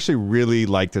actually really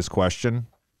like this question.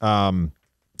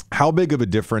 How big of a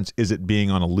difference is it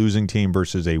being on a losing team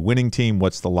versus a winning team?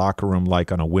 What's the locker room like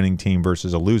on a winning team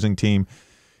versus a losing team?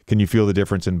 Can you feel the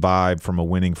difference in vibe from a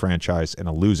winning franchise and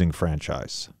a losing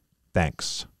franchise?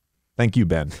 Thanks. Thank you,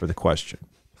 Ben, for the question.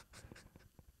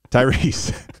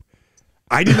 Tyrese,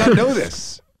 I did not know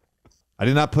this. I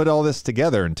did not put all this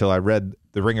together until I read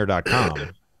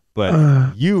theringer.com.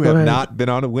 But you have not been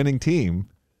on a winning team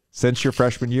since your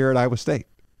freshman year at Iowa State.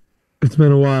 It's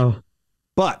been a while.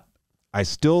 But I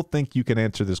still think you can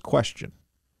answer this question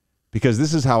because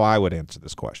this is how I would answer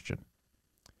this question.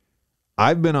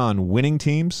 I've been on winning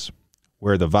teams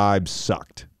where the vibe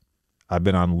sucked. I've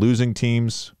been on losing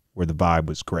teams where the vibe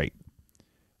was great.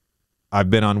 I've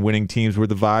been on winning teams where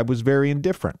the vibe was very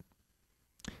indifferent.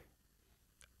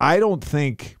 I don't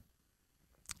think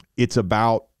it's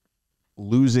about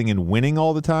losing and winning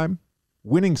all the time.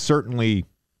 Winning certainly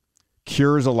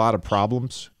cures a lot of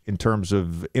problems in terms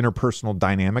of interpersonal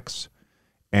dynamics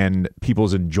and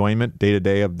people's enjoyment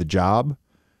day-to-day of the job.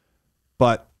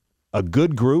 But a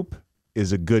good group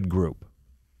is a good group.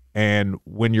 And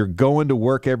when you're going to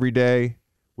work every day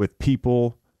with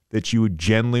people that you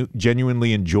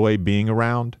genuinely enjoy being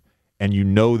around and you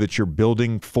know that you're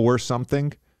building for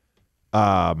something,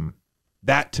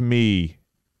 that to me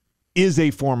is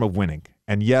a form of winning.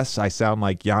 And yes, I sound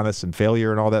like Giannis and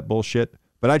failure and all that bullshit,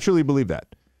 but I truly believe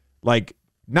that. Like,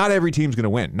 not every team's going to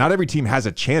win. Not every team has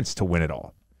a chance to win it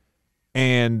all.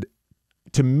 And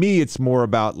to me, it's more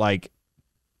about like,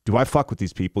 do I fuck with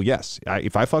these people? Yes.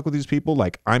 If I fuck with these people,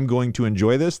 like I'm going to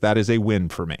enjoy this. That is a win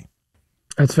for me.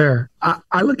 That's fair.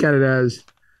 I look at it as,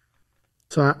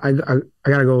 so I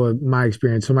got to go with my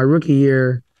experience. So my rookie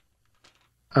year,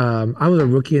 I was a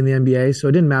rookie in the NBA, so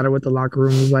it didn't matter what the locker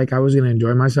room was like. I was going to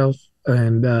enjoy myself.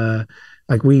 And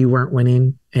like we weren't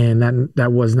winning, and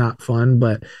that was not fun.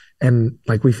 And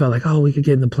like we felt like, oh, we could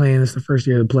get in the play-in. It's the first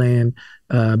year of the play-in,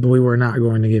 but we were not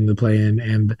going to get in the play-in.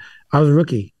 And I was a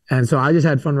rookie, and so I just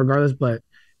had fun regardless. But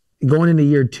going into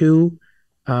year two,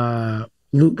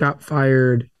 Luke got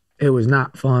fired. It was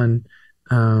not fun.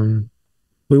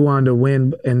 We wanted to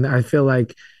win, and I feel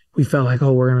like we felt like,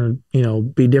 oh, we're gonna,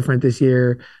 be different this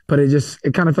year. But it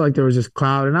kind of felt like there was this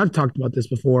cloud, and I've talked about this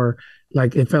before.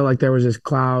 Like it felt like there was this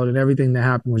cloud, and everything that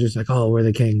happened was just like, oh, we're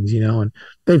the Kings, and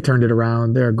they've turned it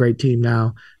around. They're a great team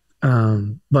now.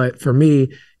 But for me,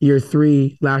 year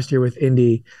three last year with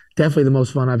Indy, definitely the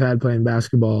most fun I've had playing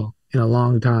basketball in a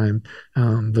long time.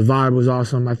 The vibe was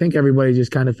awesome. I think everybody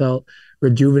just kind of felt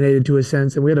rejuvenated to a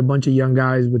sense, and we had a bunch of young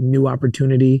guys with new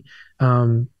opportunity.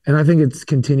 And I think it's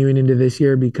continuing into this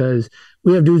year because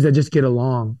we have dudes that just get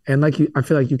along. And I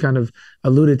feel like you kind of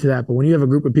alluded to that, but when you have a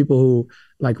group of people who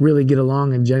like really get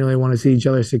along and genuinely want to see each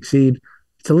other succeed,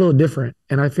 it's a little different.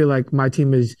 And I feel like my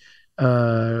team is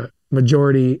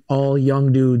majority all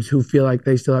young dudes who feel like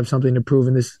they still have something to prove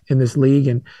in this league.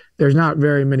 And there's not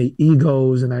very many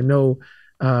egos. And I know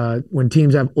when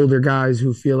teams have older guys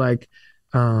who feel like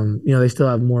they still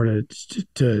have more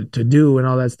to do and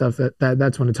all that stuff.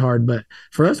 That's when it's hard. But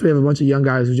for us, we have a bunch of young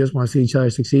guys who just want to see each other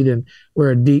succeed. And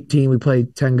we're a deep team. We play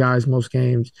 10 guys most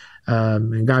games,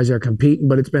 and guys are competing.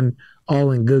 But it's been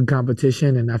all in good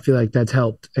competition, and I feel like that's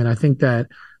helped. And I think that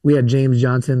we had James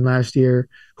Johnson last year,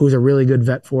 who's a really good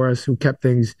vet for us, who kept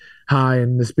things high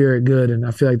and the spirit good. And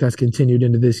I feel like that's continued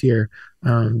into this year.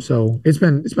 So it's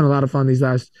been a lot of fun these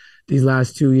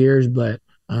last 2 years, but.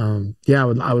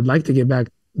 I would like to get back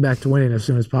to winning as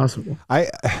soon as possible. I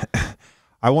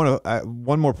want to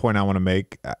one more point I want to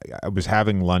make. I was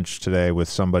having lunch today with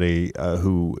somebody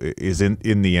who is in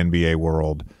the NBA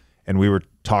world, and we were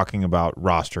talking about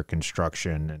roster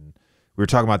construction, and we were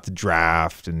talking about the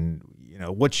draft, and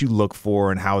what you look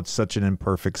for, and how it's such an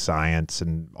imperfect science,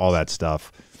 and all that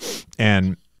stuff.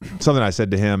 And something I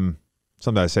said to him,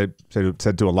 something I said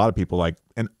to a lot of people, like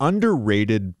an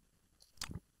underrated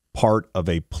part of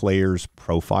a player's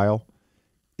profile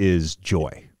is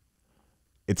joy.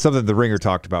 It's something the Ringer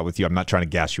talked about with you. I'm not trying to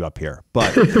gas you up here,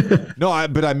 but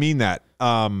but I mean that.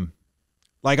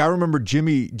 Like I remember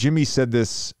Jimmy said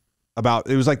this about,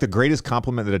 it was like the greatest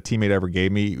compliment that a teammate ever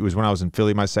gave me. It was when I was in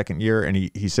Philly my second year, and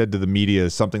he said to the media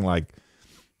something like,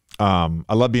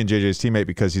 I love being JJ's teammate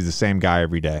because he's the same guy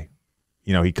every day.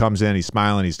 He comes in, he's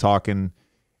smiling, he's talking,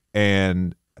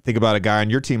 and I think about a guy on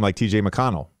your team like TJ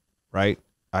McConnell, right?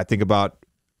 I think about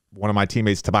one of my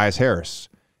teammates, Tobias Harris.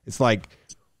 It's like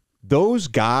those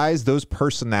guys, those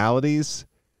personalities,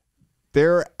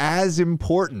 they're as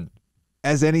important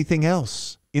as anything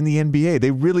else in the NBA.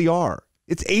 They really are.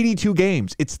 It's 82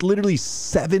 games. It's literally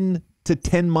 7 to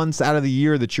 10 months out of the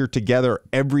year that you're together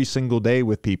every single day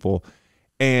with people.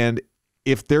 And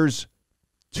if there's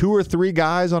 2 or 3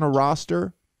 guys on a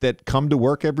roster that come to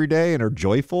work every day and are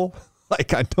joyful,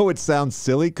 like, I know it sounds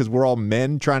silly because we're all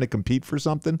men trying to compete for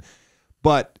something,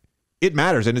 but it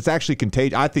matters, and it's actually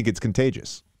contagious. I think it's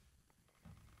contagious.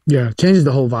 Yeah, changes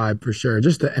the whole vibe for sure.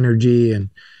 Just the energy, and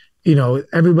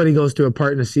everybody goes through a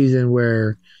part in the season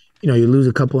where you lose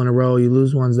a couple in a row, you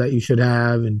lose ones that you should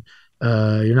have, and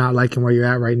you're not liking where you're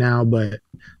at right now. But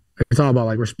it's all about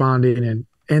like responding,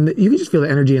 and you can just feel the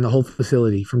energy in the whole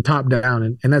facility from top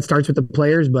down, and that starts with the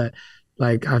players. But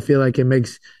like I feel like it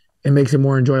makes it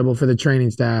more enjoyable for the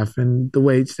training staff and the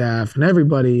weight staff and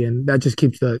everybody, and that just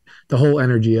keeps the whole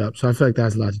energy up. So I feel like that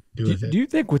has a lot to do with it. Do you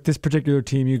think with this particular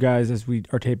team, you guys, as we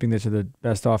are taping this, are the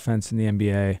best offense in the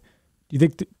NBA? Do you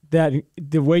think that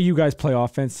the way you guys play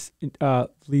offense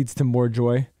leads to more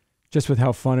joy, just with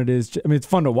how fun it is? I mean, it's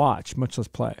fun to watch, much less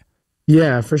play.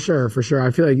 Yeah, for sure.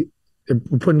 I feel like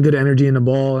we're putting good energy in the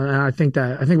ball, and I think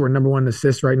we're number 1 in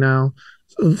assists right now.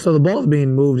 So the ball's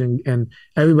being moved, and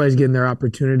everybody's getting their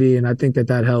opportunity, and I think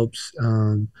that helps.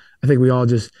 I think we all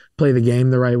just play the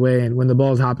game the right way, and when the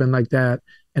ball's hopping like that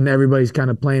and everybody's kind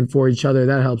of playing for each other,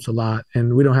 that helps a lot.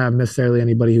 And we don't have necessarily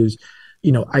anybody who's,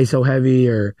 ISO heavy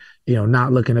or,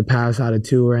 not looking to pass out of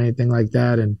 2 or anything like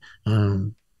that. And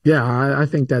I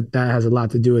think that has a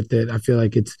lot to do with it. I feel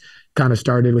like it's kind of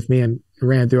started with me and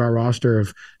ran through our roster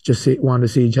of just wanting to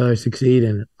see each other succeed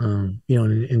and,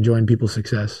 enjoying people's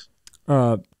success.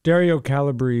 Dario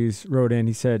Calabrese wrote in,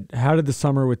 he said, how did the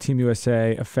summer with Team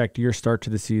USA affect your start to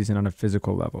the season on a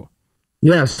physical level?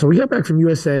 Yeah, so we got back from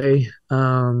USA,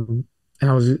 and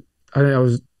I was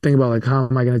thinking about like, how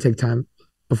am I going to take time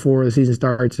before the season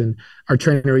starts? And our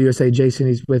trainer at USA, Jason,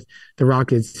 he's with the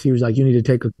Rockets. He was like, you need to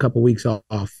take a couple weeks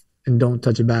off and don't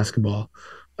touch a basketball.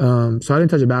 So I didn't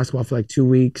touch a basketball for like 2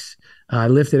 weeks. I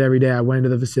lifted every day. I went into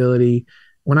the facility.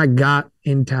 when I got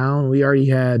in town, we already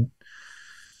had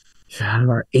out of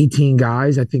our 18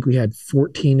 guys, I think we had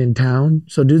 14 in town.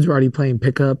 So dudes were already playing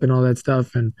pickup and all that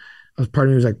stuff. And I was part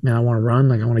of me was like, man, I want to run,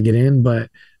 like I want to get in. But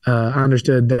I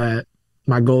understood that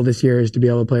my goal this year is to be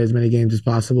able to play as many games as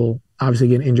possible. Obviously,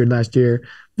 getting injured last year,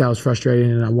 that was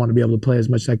frustrating, and I want to be able to play as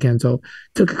much as I can. So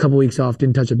took a couple weeks off,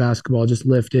 didn't touch a basketball, just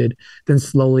lifted, then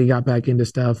slowly got back into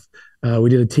stuff. We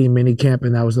did a team mini camp,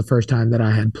 and that was the first time that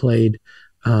I had played.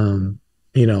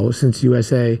 Since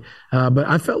USA. But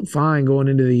I felt fine going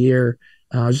into the year,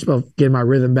 just about getting my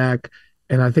rhythm back.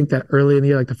 And I think that early in the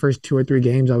year, like the first 2 or 3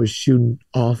 games, I was shooting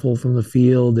awful from the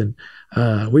field, and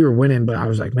we were winning, but I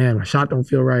was like, man, my shot don't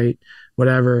feel right,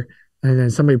 whatever. And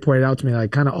then somebody pointed out to me,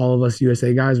 like, kind of all of us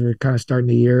USA guys were kind of starting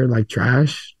the year like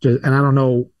trash. And I don't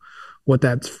know what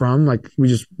that's from. Like, we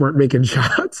just weren't making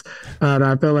shots. And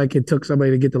I felt like it took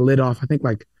somebody to get the lid off. I think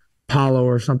like Paulo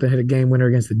or something hit a game winner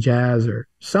against the Jazz or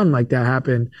something like that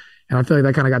happened. And I feel like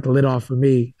that kind of got the lid off for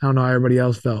me. I don't know how everybody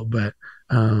else felt, but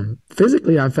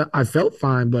physically I felt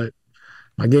fine, but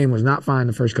my game was not fine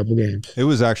the first couple games. It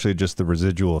was actually just the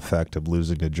residual effect of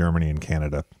losing to Germany and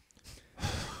Canada.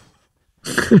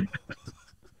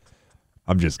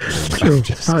 I'm just kidding.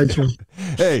 True.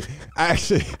 Hey,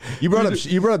 actually, you brought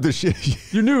up the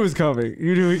shit. You knew it was coming.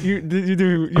 You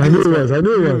knew I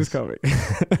knew it was coming.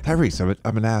 Tyrese,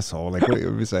 I'm an asshole. Like, what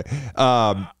do you say?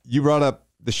 You brought up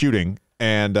the shooting,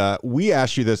 and we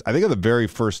asked you this, I think, on the very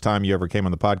first time you ever came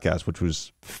on the podcast, which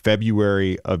was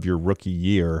February of your rookie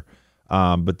year.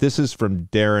 But this is from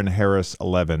Darren Harris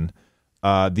 11.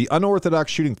 The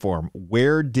unorthodox shooting form,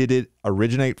 where did it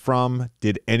originate from?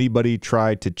 Did anybody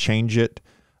try to change it?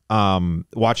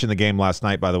 Watching the game last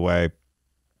night, by the way,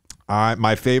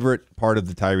 my favorite part of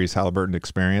the Tyrese Haliburton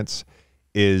experience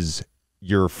is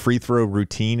your free throw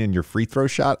routine and your free throw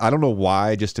shot. I don't know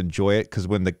why, I just enjoy it, because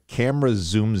when the camera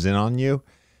zooms in on you,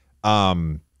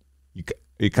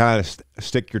 you kind of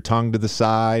stick your tongue to the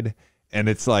side, and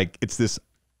it's like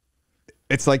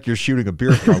you're shooting a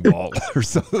beer pong ball or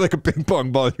something, like a ping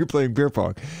pong ball. You're playing beer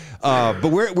pong. But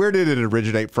where did it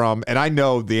originate from? And I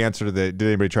know the answer to did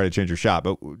anybody try to change your shot?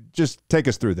 But just take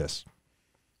us through this.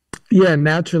 Yeah,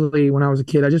 naturally, when I was a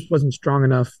kid, I just wasn't strong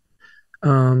enough.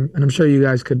 And I'm sure you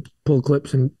guys could pull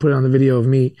clips and put it on the video of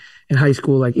me in high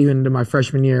school, like even into my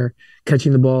freshman year,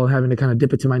 catching the ball and having to kind of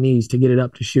dip it to my knees to get it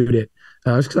up to shoot it.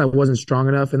 It's because I wasn't strong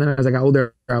enough. And then as I got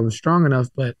older, I was strong enough,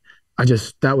 but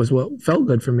that was what felt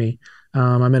good for me.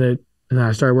 And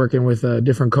I started working with a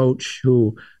different coach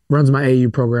who runs my AU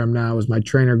program now, was my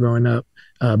trainer growing up,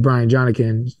 Brian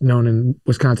Jonikin, known in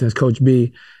Wisconsin as Coach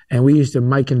B. And we used to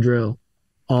mic and drill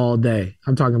all day.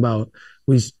 I'm talking about,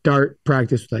 we start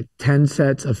practice with like 10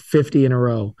 sets of 50 in a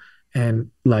row.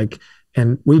 And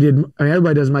we did,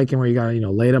 everybody does miking where you got to,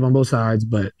 lay it up on both sides,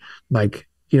 but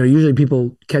usually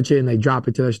people catch it and they drop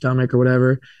it to their stomach or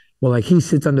whatever. Well, like, he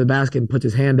sits under the basket and puts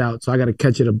his hand out. So I got to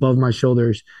catch it above my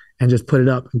shoulders and just put it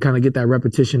up and kind of get that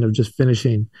repetition of just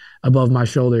finishing above my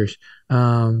shoulders.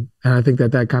 And I think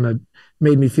that kind of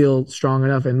made me feel strong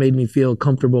enough and made me feel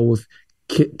comfortable with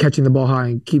catching the ball high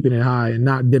and keeping it high and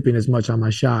not dipping as much on my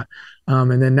shot.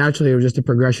 And then naturally, it was just a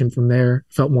progression from there.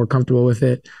 Felt more comfortable with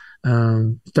it.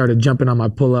 Started jumping on my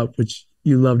pull-up, which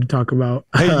you love to talk about.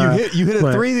 Hey, you hit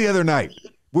a three the other night.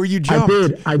 Where you jumped.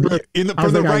 I did.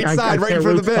 From the right side, right in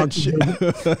front of the bench.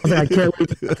 I can't wait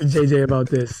to talk to JJ about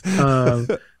this.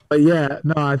 But yeah,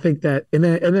 no, I think that, and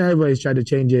then everybody's tried to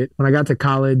change it. When I got to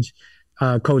college,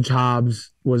 Coach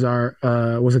Hobbs was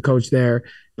a coach there.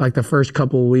 Like the first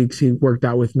couple of weeks, he worked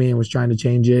out with me and was trying to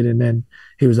change it. And then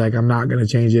he was like, I'm not going to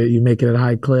change it. You make it at a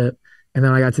high clip. And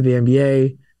then I got to the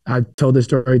NBA. I told this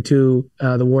story too.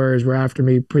 The Warriors were after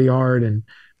me pretty hard, and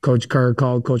Coach Kerr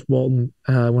called Coach Bolton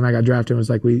when I got drafted and was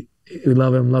like, we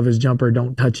love him, love his jumper,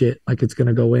 don't touch it, like it's going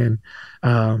to go in.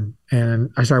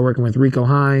 And I started working with Rico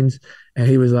Hines, and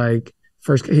he was like,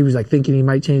 thinking he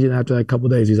might change it. And after like a couple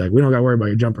of days, he's like, we don't got to worry about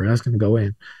your jumper, that's going to go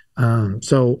in.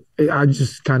 So I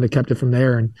just kind of kept it from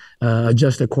there and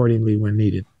adjust accordingly when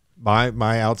needed.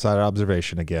 My outside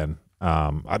observation again,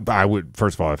 I would,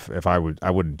 first of all, if I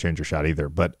wouldn't change your shot either.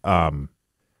 But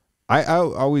I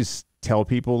always tell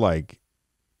people, like,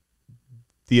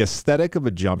 the aesthetic of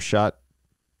a jump shot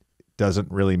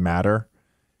doesn't really matter.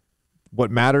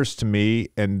 What matters to me,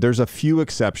 and there's a few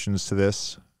exceptions to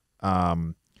this,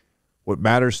 what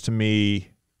matters to me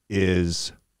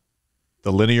is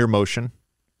the linear motion.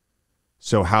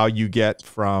 So how you get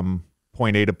from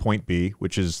point A to point B,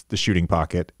 which is the shooting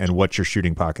pocket, and what your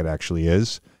shooting pocket actually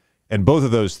is. And both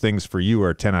of those things for you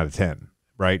are 10 out of 10,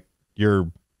 right?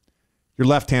 Your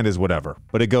left hand is whatever,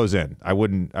 but it goes in. I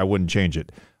wouldn't change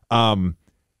it.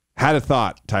 Had a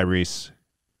thought, Tyrese.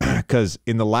 because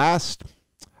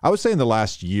I would say in the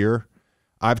last year,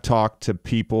 I've talked to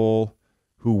people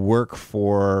who work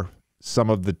for some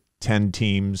of the 10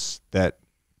 teams that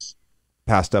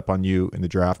passed up on you in the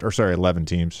draft, or sorry, 11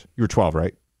 teams. You were 12,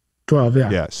 right? 12, yeah.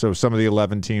 Yeah. So some of the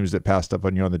 11 teams that passed up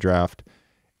on you on the draft,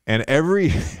 and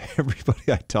everybody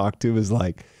I talked to is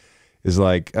like,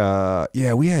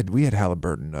 yeah, we had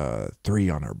Haliburton 3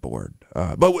 on our board,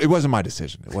 but it wasn't my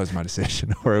decision. It wasn't my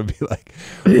decision. Or it would be like,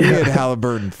 we had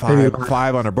Haliburton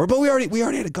 5 on our board, but we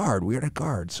already had a guard. We had a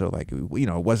guard, so like, it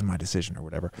wasn't my decision or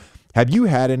whatever. Have you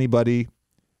had anybody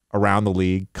around the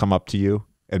league come up to you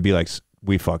and be like,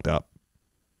 we fucked up?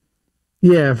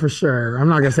 Yeah, for sure. I'm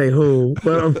not gonna say who,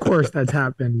 but of course that's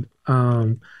happened.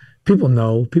 People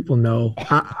know.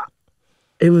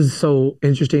 It was so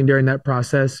interesting during that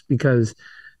process because,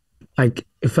 like,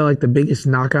 it felt like the biggest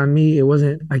knock on me. It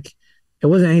wasn't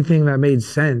anything that made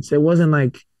sense. It wasn't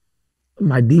like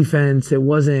my defense. It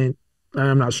wasn't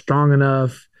I'm not strong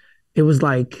enough. It was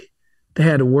like they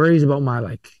had worries about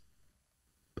my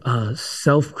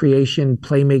self-creation,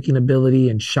 playmaking ability,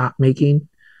 and shot making,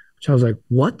 which I was like,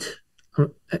 what?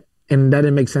 And that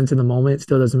didn't make sense in the moment. It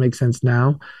still doesn't make sense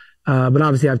now. But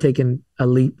obviously I've taken a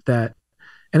leap and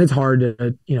it's hard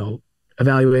to,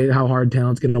 evaluate how hard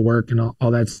talent's going to work and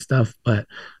all that stuff. But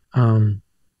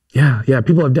yeah,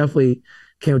 people have definitely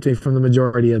came up to me from the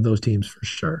majority of those teams for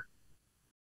sure.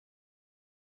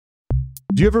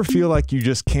 Do you ever feel like you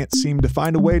just can't seem to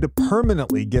find a way to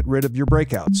permanently get rid of your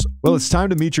breakouts? Well, it's time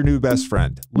to meet your new best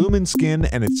friend, Lumen Skin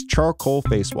and its charcoal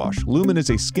face wash. Lumen is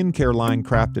a skincare line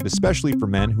crafted especially for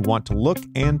men who want to look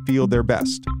and feel their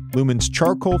best. Lumen's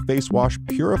charcoal face wash,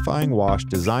 purifying wash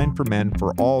designed for men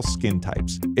for all skin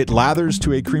types. It lathers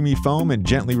to a creamy foam and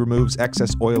gently removes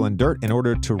excess oil and dirt in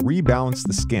order to rebalance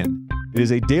the skin. It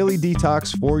is a daily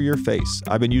detox for your face.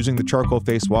 I've been using the charcoal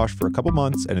face wash for a couple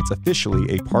months, and it's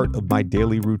officially a part of my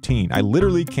daily routine. I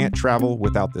literally can't travel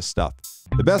without this stuff.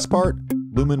 The best part,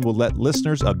 Lumen will let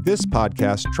listeners of this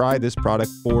podcast try this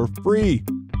product for free.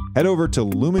 Head over to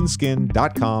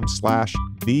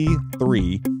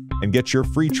lumenskin.com/V3 and get your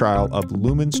free trial of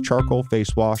Lumen's charcoal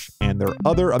face wash and their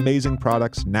other amazing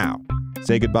products now.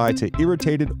 Say goodbye to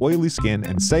irritated, oily skin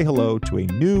and say hello to a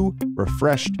new,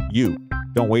 refreshed you.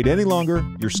 Don't wait any longer.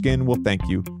 Your skin will thank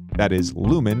you. That is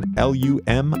Lumen,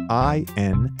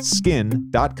 LUMIN,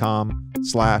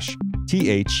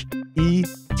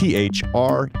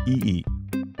 skin.com/THETHREE.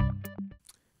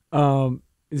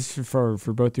 This is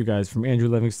for both you guys from Andrew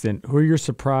Livingston. Who are your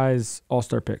surprise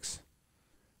all-star picks?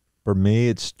 For me,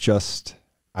 it's just,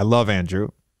 I love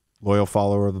Andrew, loyal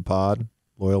follower of the pod,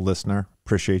 loyal listener.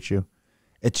 Appreciate you.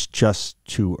 It's just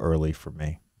too early for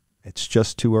me. It's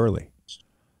just too early.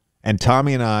 And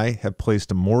Tommy and I have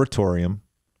placed a moratorium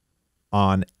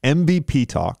on MVP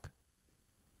talk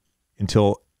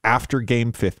until after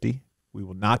Game 50. We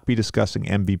will not be discussing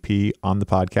MVP on the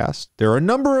podcast. There are a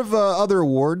number of other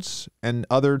awards and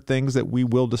other things that we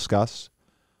will discuss.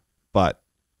 But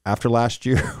after last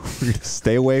year, we're going to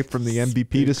stay away from the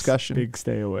MVP discussion. Big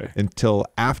stay away. Until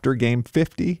after Game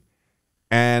 50.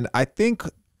 And I think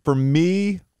for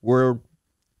me, we're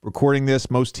recording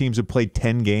this. Most teams have played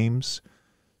 10 games.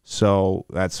 So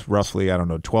that's roughly,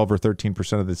 12 or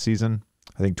 13% of the season.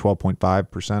 I think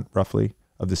 12.5% roughly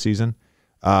of the season.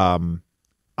 I'm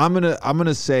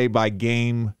gonna say by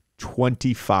game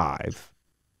 25,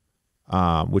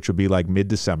 which will be like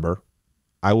mid-December,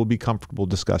 I will be comfortable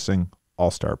discussing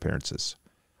all-star appearances.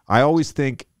 I always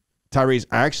think, Tyrese,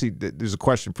 there's a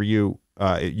question for you.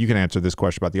 You can answer this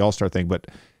question about the all-star thing, but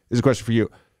there's a question for you.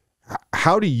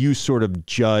 How do you sort of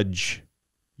judge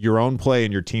your own play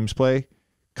and your team's play?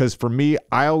 Because for me,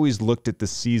 I always looked at the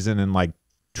season in like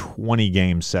 20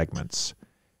 game segments.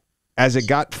 As it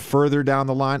got further down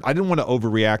the line, I didn't want to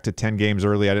overreact to 10 games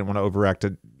early. I didn't want to overreact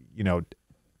to,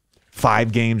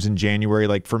 5 games in January.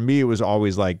 Like for me, it was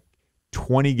always like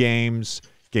 20 games,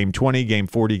 game 20, game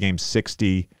 40, game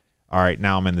 60. All right,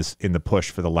 now I'm in the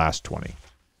push for the last 20.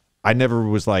 I never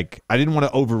was like, I didn't want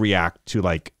to overreact to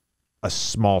like a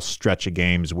small stretch of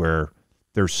games where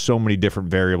there's so many different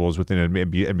variables within an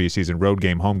NBA season. Road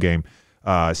game, home game,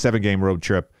 7-game road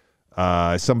trip.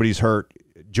 Somebody's hurt.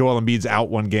 Joel Embiid's out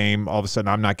one game. All of a sudden,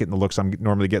 I'm not getting the looks I'm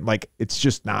normally getting. Like, it's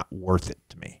just not worth it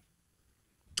to me.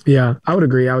 Yeah, I would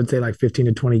agree. I would say like 15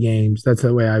 to 20 games. That's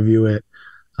the way I view it.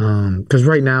 Because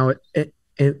right now,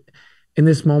 in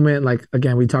this moment, like,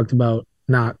 again, we talked about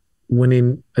not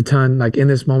winning a ton. Like, in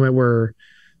this moment, we're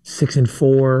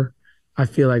 6-4. I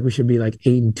feel like we should be like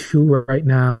 8-2 right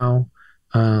now.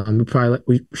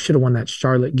 We should have won that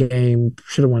Charlotte game.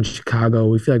 Should have won Chicago.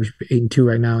 We feel like we should be 8-2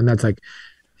 right now, and that's like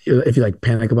if you like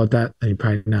panic about that, then you're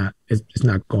probably not. It's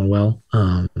not going well.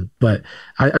 But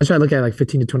I try to look at like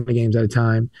 15 to 20 games at a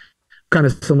time, kind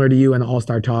of similar to you and the All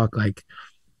Star talk. Like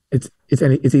it's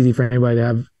easy for anybody to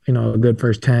have a good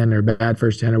first 10 or bad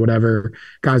first 10 or whatever.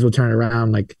 Guys will turn it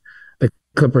around. Like the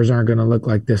Clippers aren't going to look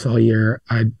like this all year.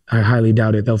 I highly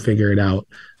doubt it. They'll figure it out.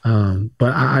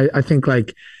 But I think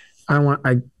like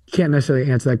I can't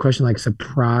necessarily answer that question like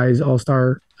surprise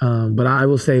All-Star. But I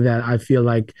will say that I feel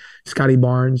like Scotty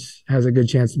Barnes has a good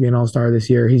chance to be an All-Star this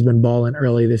year. He's been balling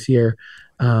early this year.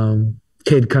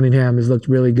 Cade Cunningham has looked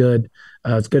really good.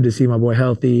 It's good to see my boy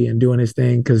healthy and doing his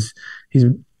thing because he's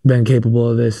been capable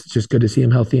of this. It's just good to see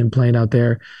him healthy and playing out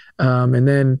there. And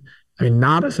then, I mean,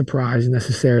 not a surprise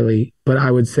necessarily, but I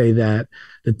would say that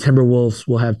the Timberwolves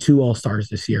will have 2 All-Stars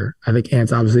this year. I think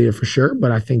Ant's obviously for sure,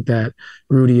 but I think that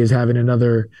Rudy is having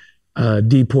another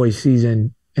depoy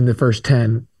season in the first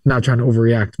 10. Not trying to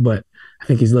overreact, but I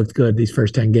think he's looked good these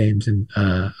first 10 games, and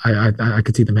I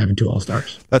could see them having 2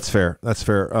 All-Stars. That's fair. That's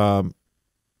fair.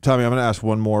 Tommy, I'm going to ask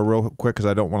one more real quick because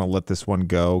I don't want to let this one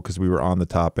go because we were on the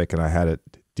topic and I had it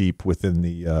deep within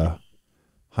the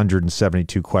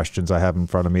 172 questions I have in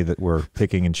front of me that we're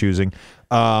picking and choosing.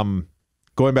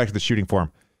 Going back to the shooting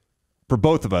form, for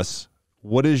both of us,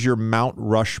 what is your Mount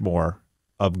Rushmore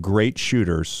of great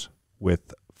shooters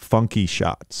with funky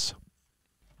shots?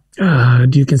 Do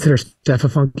you consider Steph a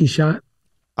funky shot?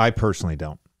 I personally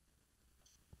don't.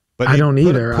 But I don't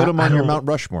either. Put him on your Mount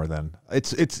Rushmore then.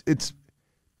 It's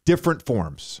different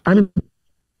forms. I mean,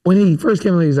 when he first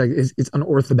came in, he's like, it's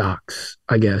unorthodox,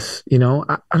 I guess. I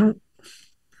don't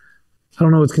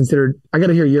know what's considered. I got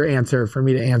to hear your answer for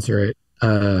me to answer it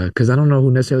because I don't know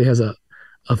who necessarily has a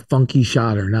funky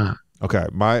shot or not. Okay,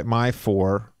 my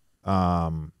 4,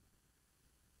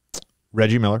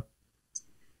 Reggie Miller,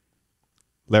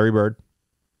 Larry Bird,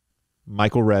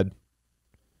 Michael Redd,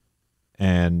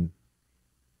 and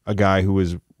a guy who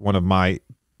was one of my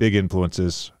big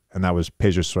influences, and that was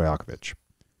Peja Stojakovic.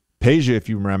 Peja, if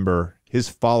you remember, his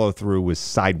follow-through was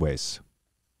sideways.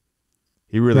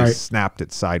 He really snapped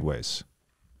it sideways.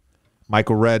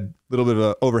 Michael Redd, a little bit of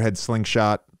an overhead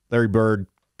slingshot. Larry Bird,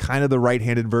 kind of the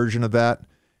right-handed version of that.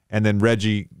 And then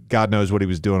Reggie, God knows what he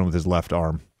was doing with his left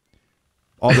arm.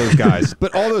 All those guys.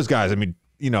 But all those guys, I mean,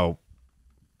 4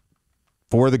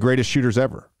 of the greatest shooters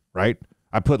ever, right?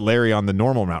 I put Larry on the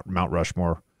normal Mount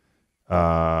Rushmore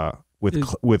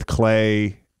with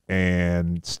Clay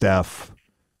and Steph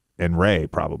and Ray,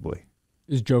 probably.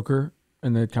 Is Joker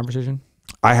in the conversation?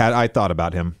 I thought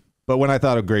about him, but when I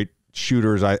thought of great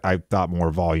shooters, I thought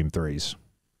more volume threes.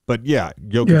 But yeah,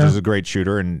 Jokic is a great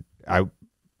shooter, and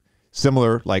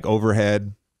similar, like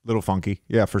overhead, little funky.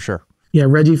 Yeah, for sure. Yeah,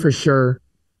 Reggie for sure.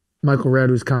 Michael Redd,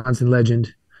 Wisconsin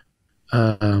legend.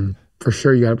 For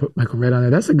sure, you got to put Michael Redd on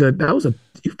there.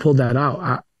 You pulled that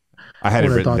out. I had it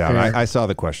written down. I saw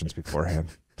the questions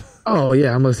beforehand. Oh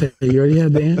yeah, I'm gonna say you already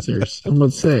had the answers. I'm gonna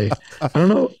say I don't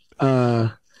know. I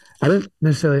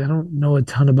don't know a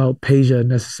ton about Peja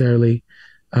necessarily,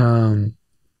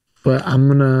 but I'm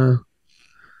gonna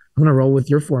roll with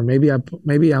your 4. Maybe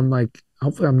I'm like,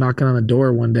 hopefully I'm knocking on the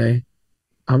door one day.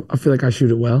 I feel like I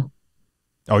shoot it well.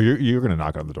 Oh, you're gonna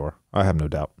knock on the door. I have no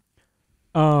doubt.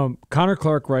 Connor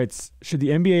Clark writes, should the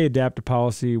NBA adapt a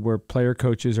policy where player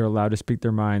coaches are allowed to speak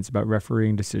their minds about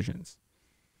refereeing decisions?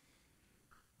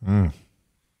 I'm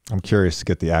curious to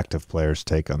get the active players'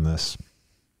 take on this.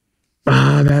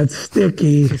 That's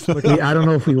sticky. I don't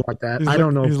know if we want that. I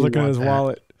don't know. He's looking at his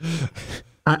wallet.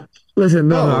 Listen,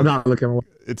 no, I'm not looking.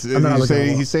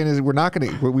 He's saying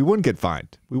we wouldn't get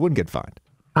fined. We wouldn't get fined.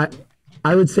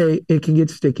 I would say it can get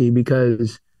sticky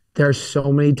because there are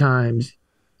so many times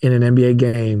in an NBA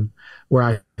game where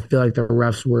I feel like the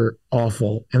refs were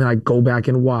awful, and then I go back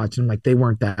and watch, and I'm like, they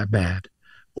weren't that bad,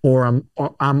 or I'm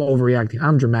overreacting.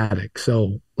 I'm dramatic,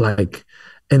 so like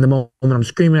in the moment I'm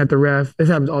screaming at the ref. This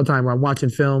happens all the time where I'm watching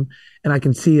film and I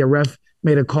can see a ref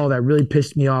made a call that really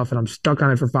pissed me off, and I'm stuck on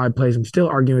it for 5 plays. I'm still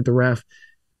arguing with the ref,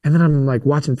 and then I'm like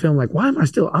watching film, like, why am I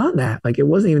still on that? Like, it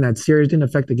wasn't even that serious. Didn't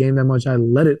affect the game that much. I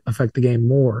let it affect the game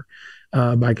more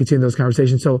by continuing those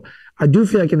conversations. So I do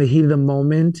feel like in the heat of the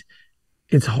moment,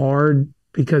 it's hard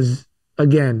because,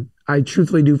 again, I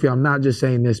truthfully do feel, I'm not just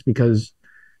saying this because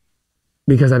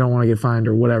I don't want to get fined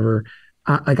or whatever.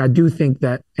 I do think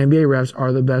that NBA refs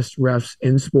are the best refs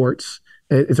in sports.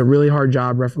 It's a really hard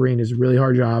job. Refereeing is a really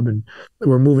hard job, and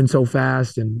we're moving so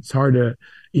fast, and it's hard to,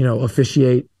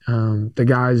 officiate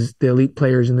the elite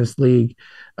players in this league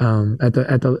at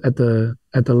the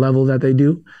level that they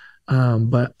do.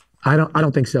 But I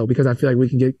don't think so, because I feel like we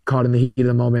can get caught in the heat of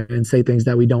the moment and say things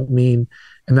that we don't mean,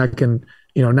 and that can,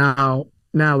 now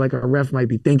like a ref might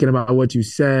be thinking about what you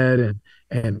said,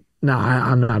 And no,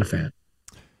 I'm not a fan.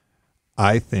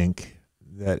 I think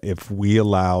that if we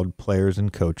allowed players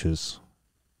and coaches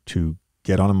to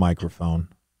get on a microphone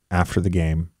after the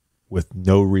game with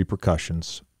no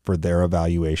repercussions for their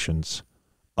evaluations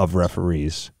of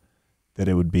referees, that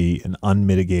it would be an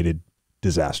unmitigated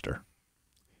disaster.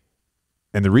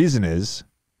 And the reason is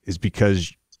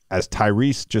because, as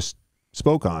Tyrese just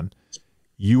spoke on,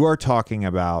 you are talking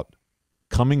about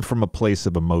coming from a place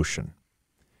of emotion.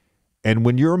 And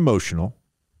when you're emotional,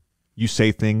 you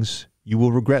say things you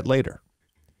will regret later.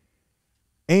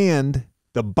 And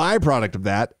the byproduct of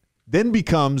that then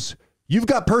becomes you've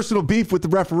got personal beef with the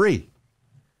referee.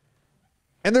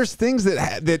 And there's things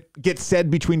that get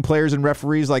said between players and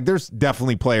referees. Like, there's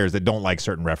definitely players that don't like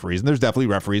certain referees, and there's definitely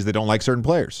referees that don't like certain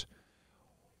players.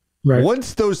 Right.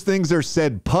 Once those things are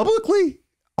said publicly,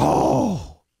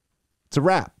 it's a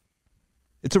wrap.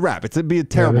 It's a wrap. It'd be a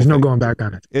terrible there's thing. No going back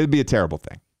on it. It'd be a terrible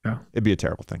thing. Yeah. It'd be a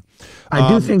terrible thing. I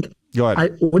do think. Go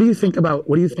ahead. What do you think about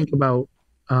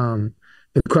the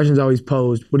questions always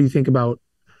posed? What do you think about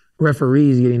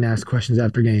referees getting asked questions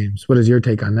after games? What is your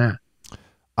take on that?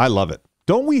 I love it.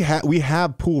 Don't we have a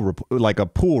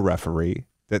pool referee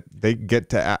that they get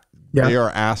to they are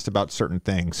asked about certain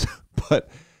things, but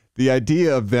the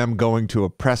idea of them going to a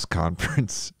press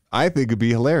conference, I think, would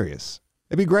be hilarious.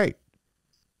 It'd be great.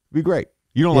 It'd be great.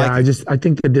 You don't like it? I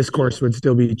think the discourse would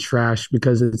still be trash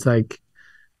because it's like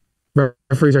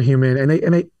referees are human, and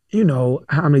they you know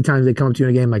how many times they come up to you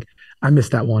in a game like, I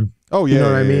missed that one. Oh yeah, you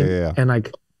know what I mean? Yeah. And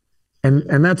like,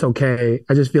 and that's okay.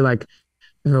 I just feel like,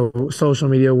 you know, social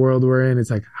media world we're in,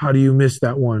 it's like, how do you miss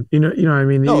that one? You know what I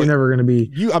mean? No, you're never going to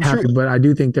be happy, but I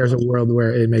do think there's a world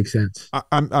where it makes sense.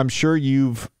 I'm sure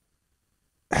you've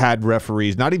had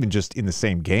referees, not even just in the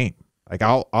same game. Like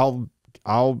I'll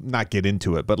not get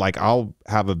into it, but like I'll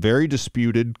have a very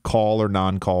disputed call or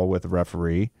non-call with a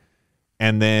referee,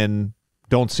 and then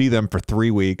don't see them for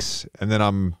 3 weeks, and then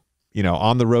I'm, you know,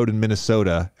 on the road in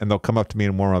Minnesota, and they'll come up to me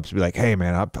in warm-ups and be like, hey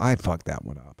man, I fucked that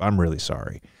one up. I'm really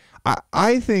sorry.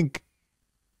 I think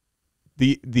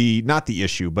the not the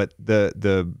issue, but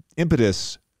the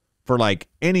impetus for like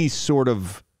any sort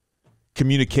of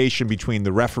communication between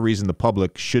the referees and the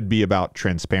public should be about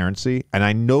transparency. And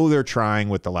I know they're trying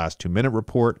with the last 2-minute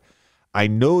report. I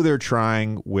know they're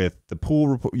trying with the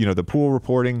pool, the pool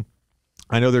reporting.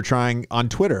 I know they're trying on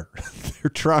Twitter.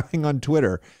 They're trying on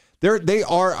Twitter. They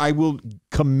are. I will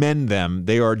commend them.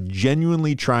 They are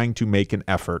genuinely trying to make an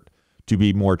effort to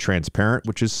be more transparent,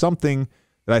 which is something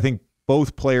that I think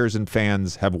both players and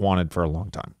fans have wanted for a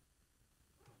long time.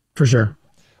 For sure.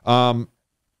 All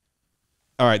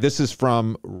right, this is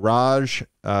from Raj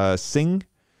Singh.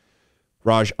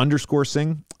 Raj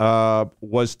 _Singh.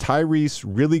 Was Tyrese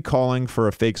really calling for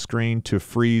a fake screen to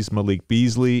freeze Malik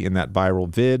Beasley in that viral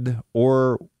vid,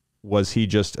 or was he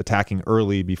just attacking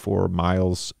early before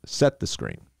Miles set the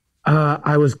screen?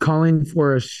 I was calling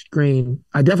for a screen.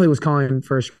 I definitely was calling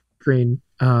for a screen,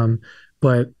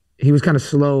 but he was kind of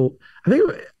slow.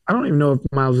 I don't even know if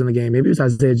Miles was in the game. Maybe it was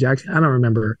Isaiah Jackson. I don't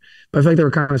remember. But I feel like they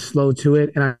were kind of slow to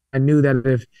it. And I knew that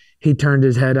if he turned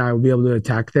his head, I would be able to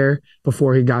attack there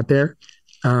before he got there.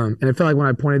 And it felt like when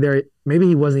I pointed there, maybe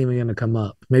he wasn't even going to come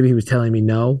up. Maybe he was telling me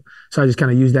no. So I just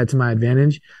kind of used that to my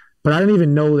advantage. But I didn't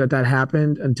even know that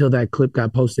happened until that clip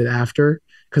got posted after,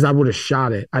 because I would have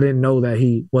shot it. I didn't know that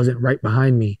he wasn't right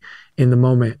behind me in the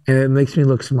moment. And it makes me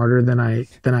look smarter than I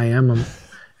am.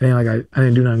 I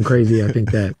didn't do nothing crazy. I think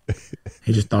that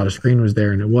he just thought a screen was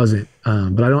there and it wasn't.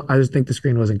 But I just think the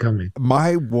screen wasn't coming.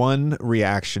 My one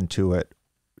reaction to it,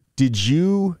 do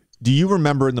you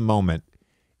remember in the moment?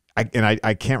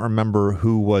 I can't remember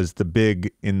who was the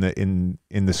big in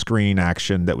the screen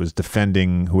action that was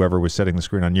defending whoever was setting the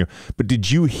screen on you. But did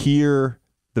you hear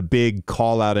the big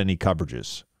call out any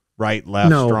coverages? Right, left,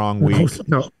 strong, weak?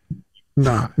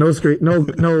 No screen,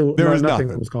 no, there was nothing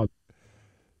that was called.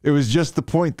 It was just the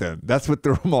point then. That's what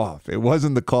threw him off. It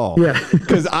wasn't the call. Yeah.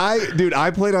 Because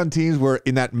I played on teams where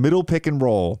in that middle pick and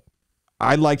roll,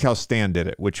 I liked how Stan did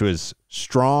it, which was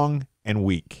strong and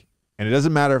weak. And it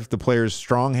doesn't matter if the player's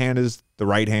strong hand is the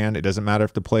right hand. It doesn't matter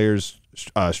if the player's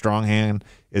strong hand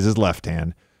is his left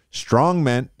hand. Strong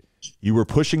meant you were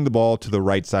pushing the ball to the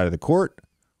right side of the court.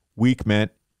 Weak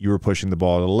meant you were pushing the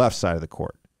ball to the left side of the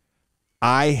court.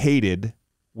 I hated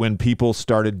when people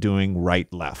started doing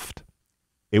right-left.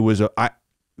 It was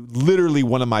literally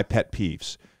one of my pet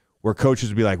peeves where coaches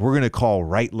would be like, we're going to call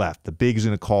right-left. The big is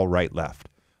going to call right-left.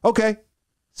 Okay,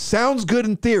 sounds good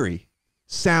in theory.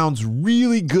 Sounds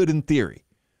really good in theory.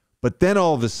 But then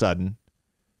all of a sudden,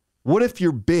 what if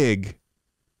your big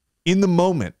in the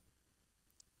moment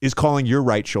is calling your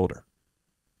right shoulder?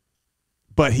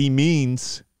 But he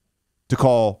means to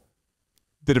call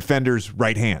the defender's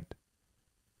right hand?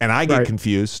 And I get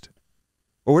confused.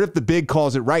 Or what if the big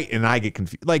calls it right and I get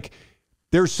confused? Like,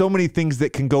 there's so many things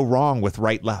that can go wrong with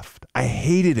right-left. I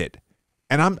hated it.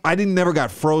 And I never got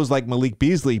froze like Malik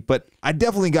Beasley, but I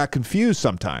definitely got confused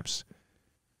sometimes.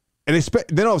 And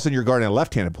then all of a sudden you're guarding a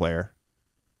left-handed player.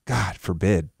 God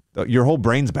forbid. Your whole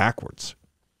brain's backwards.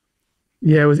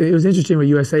 Yeah, it was interesting with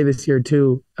USA this year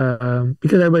too,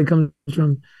 because everybody comes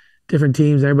from different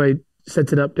teams. Everybody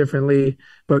sets it up differently,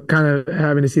 but kind of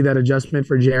having to see that adjustment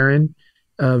for Jaren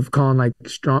of calling like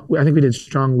strong. I think we did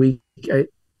strong week at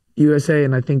USA,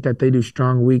 and I think that they do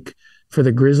strong week for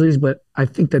the Grizzlies, but I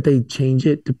think that they change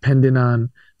it depending on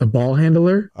the ball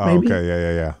handler. Oh, maybe. okay,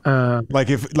 yeah.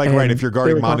 If you're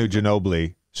guarding Manu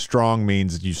Ginobili, strong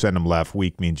means you send him left,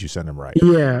 weak means you send him right.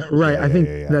 Yeah, right. I think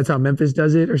that's how Memphis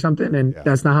does it or something, and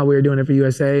that's not how we were doing it for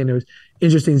USA. And it was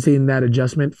interesting seeing that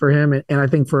adjustment for him, and I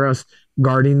think for us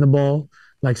guarding the ball,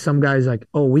 like some guys like,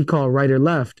 oh, we call right or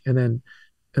left, and then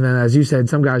as you said,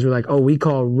 some guys were like, oh, we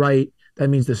call right. That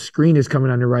means the screen is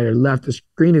coming on your right or left. The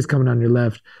screen is coming on your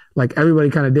left. Like everybody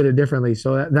kind of did it differently.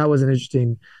 So that was an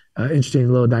interesting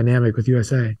little dynamic with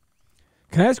USA.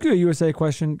 Can I ask you a USA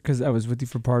question? Because I was with you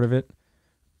for part of it.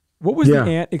 What was the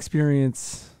ANT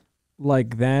experience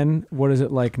like then? What is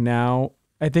it like now?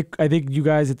 I think you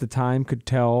guys at the time could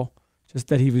tell just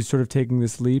that he was sort of taking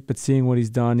this leap, but seeing what he's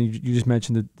done, you just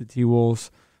mentioned the T-Wolves,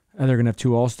 and they're going to have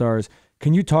 2 All-Stars.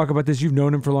 Can you talk about this? You've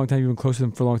known him for a long time. You've been close to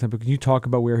him for a long time. But can you talk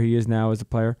about where he is now as a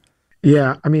player?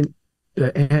 Yeah, I mean,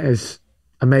 it's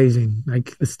amazing.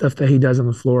 Like the stuff that he does on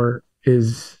the floor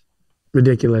is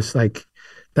ridiculous. Like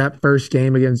that first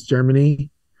game against Germany,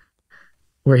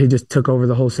 where he just took over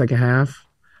the whole second half.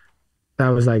 That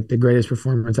was like the greatest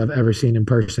performance I've ever seen in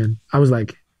person. I was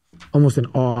like almost in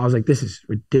awe. I was like, this is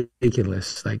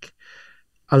ridiculous. Like,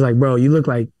 I was like, bro, you look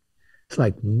like it's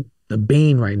like the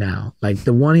Bean right now. Like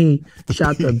the one he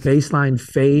shot the baseline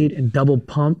fade and double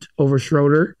pumped over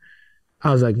Schroeder.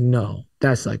 I was like, no,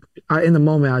 that's like, in the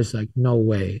moment, I was like, no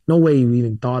way you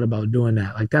even thought about doing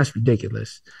that. Like, that's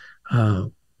ridiculous.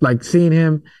 Like seeing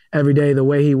him every day, the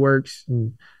way he works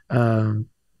and,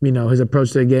 his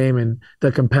approach to the game and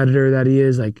the competitor that he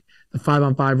is, like the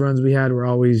 5-on-5 runs we had were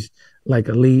always like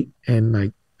elite, and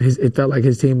like it felt like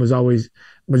his team was always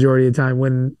majority of the time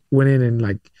winning, and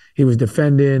like he was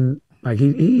defending. Like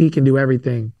he can do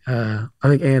everything. I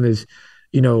think Ant is,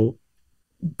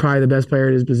 probably the best player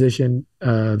at his position,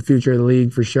 the future of the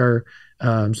league for sure.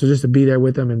 So just to be there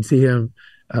with him and see him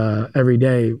every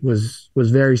day was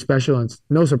very special, and it's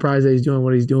no surprise that he's doing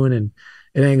what he's doing, and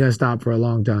it ain't gonna stop for a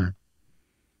long time.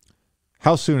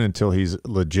 How soon until he's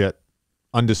legit,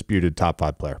 undisputed top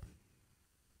 5 player?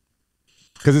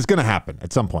 Because it's going to happen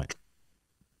at some point.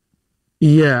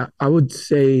 Yeah, I would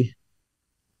say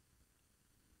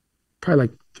probably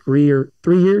like 3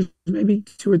 years, maybe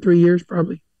 2 or 3 years,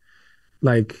 probably.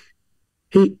 Like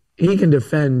he can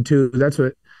defend too. That's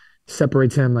what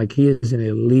separates him. Like he is an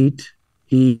elite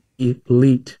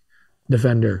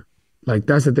defender. Like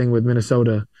that's the thing with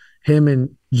Minnesota. Him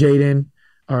and Jaden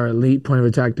are elite point of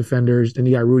attack defenders. Then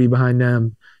you got Rudy behind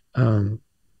them. And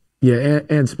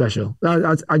special.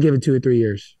 I give it 2 or 3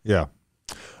 years. Yeah.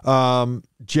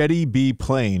 Jetty B.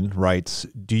 Plain writes,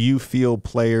 do you feel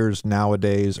players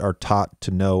nowadays are taught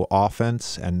to know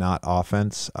offense and not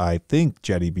offense? I think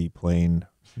Jetty B. Plain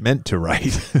meant to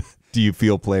write, do you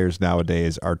feel players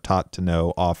nowadays are taught to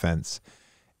know offense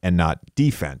and not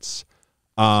defense?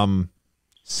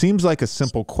 Seems like a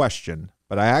simple question,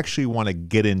 but I actually want to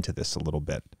get into this a little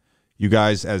bit. You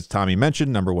guys, as Tommy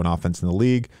mentioned, #1 offense in the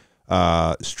league,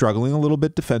 struggling a little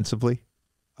bit defensively.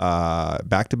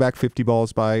 Back-to-back 50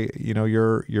 balls by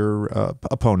your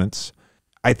opponents.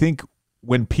 I think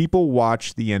when people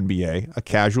watch the NBA, a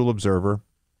casual observer,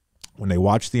 when they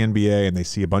watch the NBA and they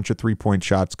see a bunch of 3-point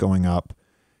shots going up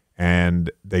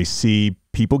and they see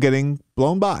people getting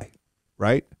blown by,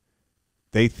 right?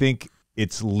 They think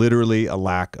it's literally a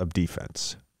lack of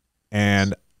defense.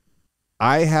 And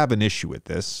I have an issue with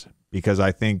this because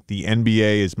I think the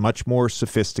NBA is much more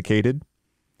sophisticated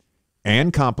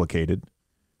and complicated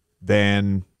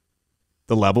than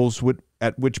the levels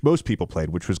at which most people played,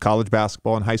 which was college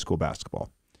basketball and high school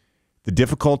basketball. The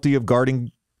difficulty of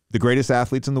guarding the greatest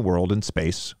athletes in the world in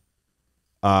space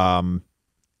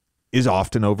is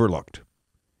often overlooked.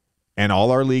 And all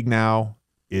our league now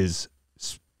is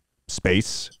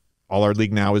space. All our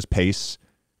league now is pace.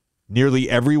 Nearly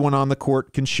everyone on the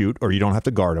court can shoot, or you don't have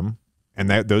to guard them, and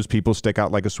those people stick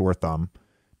out like a sore thumb.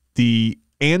 The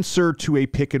answer to a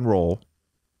pick and roll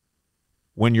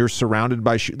when you're surrounded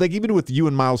by like even with you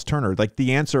and Miles Turner, like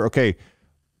the answer, okay,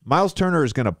 Miles Turner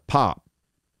is going to pop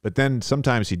but then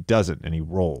sometimes he doesn't and he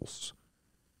rolls.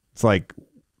 It's like,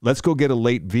 let's go get a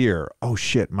late veer. Oh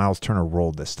shit, Miles Turner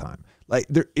rolled this time. Like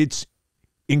it's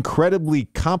incredibly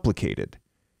complicated.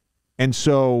 And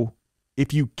so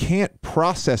if you can't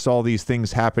process all these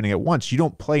things happening at once, you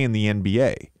don't play in the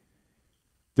NBA.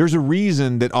 There's a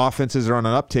reason that offenses are on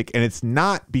an uptick, and it's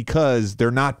not because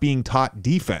they're not being taught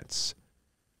defense.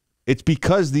 It's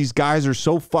because these guys are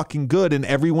so fucking good and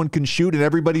everyone can shoot and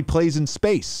everybody plays in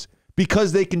space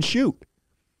because they can shoot.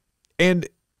 And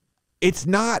it's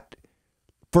not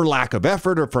for lack of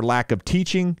effort or for lack of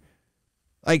teaching.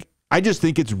 Like, I just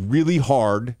think it's really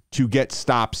hard to get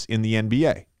stops in the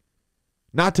NBA.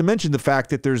 Not to mention the fact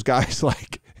that there's guys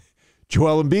like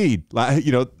Joel Embiid,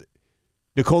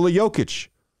 Nikola Jokic,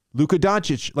 Luka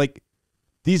Doncic. Like,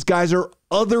 these guys are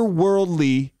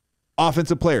otherworldly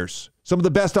offensive players. Some of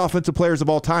the best offensive players of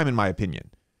all time, in my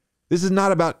opinion. This is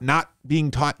not about not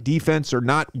being taught defense or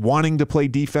not wanting to play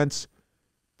defense.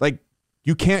 Like,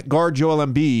 you can't guard Joel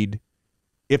Embiid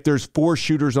if there's 4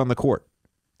 shooters on the court.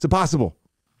 It's impossible.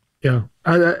 Yeah,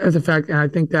 as a fact, and I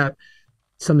think that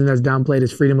something that's downplayed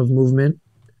is freedom of movement.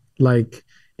 Like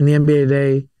in the NBA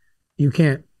today, you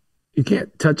can't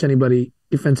touch anybody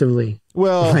defensively.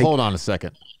 Well, hold on a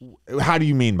second. How do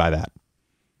you mean by that?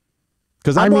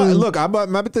 Because I'm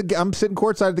sitting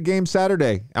courtside at the game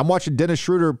Saturday. I'm watching Dennis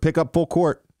Schroeder pick up full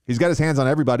court. He's got his hands on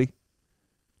everybody.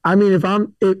 I mean,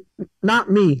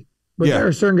 not me, but there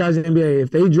are certain guys in the NBA,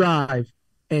 if they drive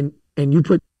and you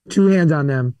put 2 hands on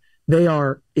them, they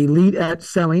are elite at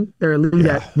selling. They're elite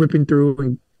at ripping through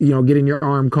and, getting your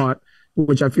arm caught,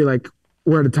 which I feel like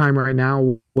we're at a time right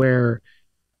now where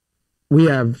we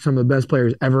have some of the best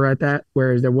players ever at that,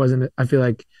 whereas there wasn't. I feel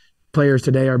like players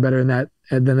today are better than that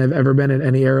than they've ever been in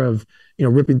any era of,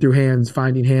 ripping through hands,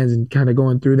 finding hands, and kind of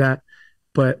going through that.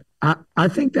 But I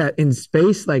think that in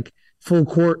space, like full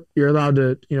court, you're allowed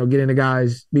to, get into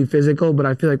guys, be physical. But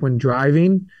I feel like when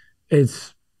driving, it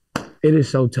is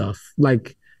so tough.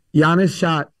 Like Giannis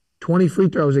shot 20 free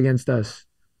throws against us,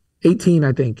 18,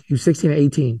 I think. He was 16 to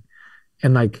 18.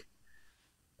 And like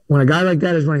when a guy like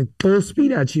that is running full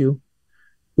speed at you,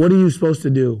 what are you supposed to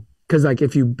do? Because like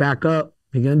if you back up,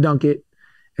 you're gonna dunk it.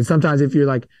 And sometimes if you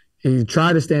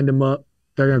try to stand him up,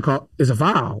 they're gonna call it's a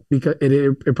foul because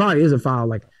it probably is a foul.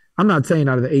 Like I'm not saying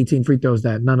out of the 18 free throws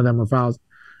that none of them were fouls.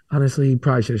 Honestly, he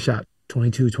probably should have shot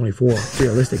 22, 24,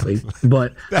 realistically.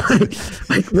 But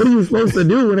like what are you supposed to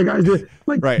do when a guy's doing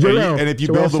like right? Joel, and if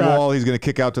you build the wall, he's gonna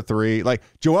kick out to 3. Like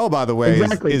Joel, by the way,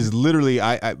 is literally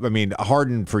I mean,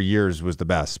 Harden for years was the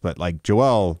best, but like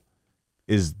Joel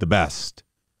is the best.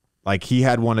 Like he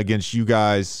had one against you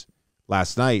guys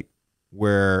last night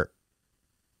where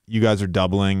you guys are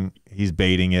doubling, he's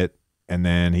baiting it, and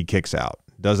then he kicks out.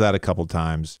 Does that a couple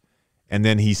times. And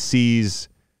then he sees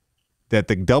that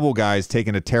the double guy is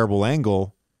taking a terrible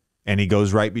angle, and he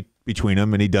goes right between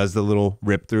them, and he does the little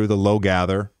rip through, the low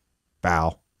gather,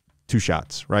 foul, 2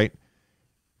 shots, right?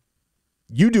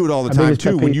 You do it all the time,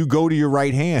 too, when you go to your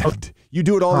right hand. You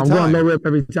do it all the time. I'm going low rip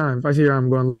every time. If I see her, I'm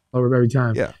going low rip every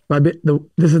time. Yeah. But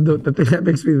this is the thing that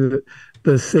makes me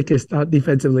the sickest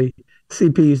defensively.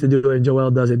 CP used to do it, and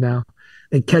Joel does it now.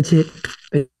 They catch it,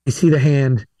 they see the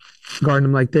hand, guarding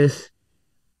them like this.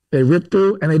 They rip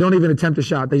through, and they don't even attempt a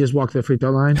shot. They just walk to the free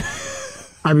throw line.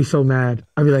 I'd be so mad.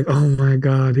 I'd be like, oh, my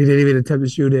God. He didn't even attempt to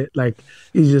shoot it. Like,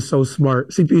 he's just so smart.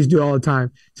 CPs do it all the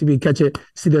time. CP catch it,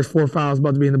 see there's 4 fouls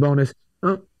about to be in the bonus.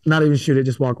 Not even shoot it,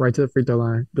 just walk right to the free throw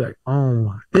line. Be like,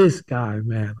 oh, this guy,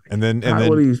 man. Like, and then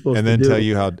what are you supposed to do? Tell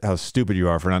you how stupid you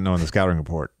are for not knowing the scouting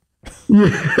report.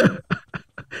 Yeah.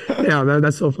 Yeah,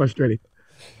 that's so frustrating.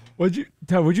 What'd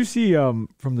you see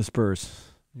from the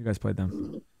Spurs? You guys played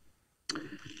them.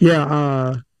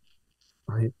 Yeah,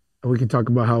 we can talk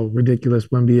about how ridiculous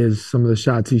Wemby is. Some of the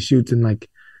shots he shoots, and like,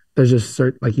 there's just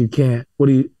certain like you can't. What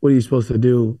are you supposed to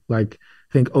do? Like,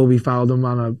 I think Obi fouled him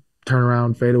on a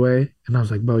turnaround fadeaway, and I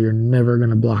was like, bro, you're never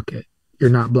gonna block it.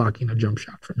 You're not blocking a jump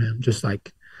shot from him. Just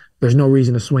like, there's no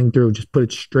reason to swing through. Just put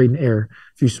it straight in the air.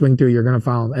 If you swing through, you're gonna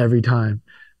foul him every time.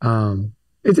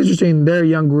 It's interesting. They're a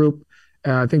young group.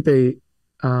 I think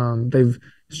they've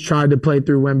tried to play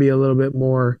through Wemby a little bit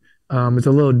more. It's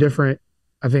a little different.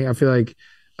 I feel like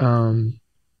the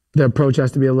approach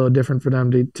has to be a little different for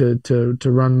them to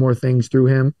run more things through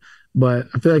him. But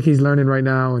I feel like he's learning right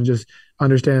now and just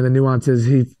understanding the nuances.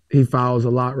 He fouls a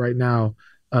lot right now.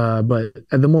 But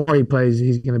the more he plays,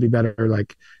 he's going to be better.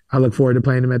 Like, I look forward to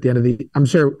playing him at the end of I'm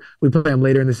sure we play him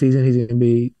later in the season. He's going to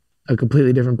be a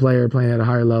completely different player playing at a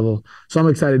higher level. So I'm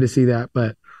excited to see that.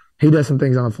 But he does some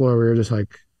things on the floor where you're just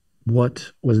like,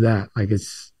 what was that? Like,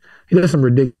 he does some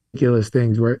ridiculous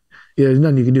things where there's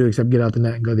nothing you can do except get out the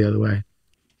net and go the other way.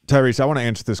 Tyrese, I want to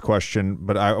answer this question,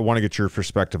 but I want to get your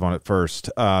perspective on it first.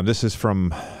 This is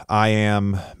from I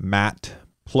am Matt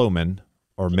Plowman,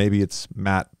 or maybe it's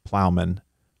Matt Plowman.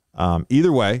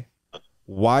 Either way,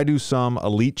 why do some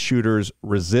elite shooters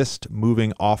resist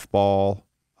moving off ball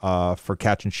for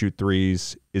catch and shoot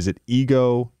threes? Is it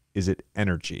ego? Is it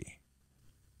energy?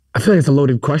 I feel like it's a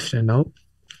loaded question, no?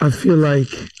 I feel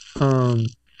like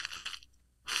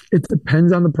it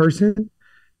depends on the person,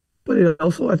 but it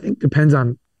also, I think, depends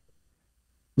on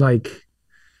like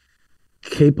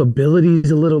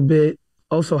capabilities a little bit.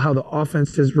 Also, how the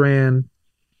offense is ran.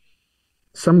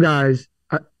 Some guys,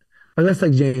 like that's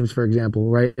like James, for example,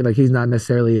 right? Like he's not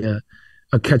necessarily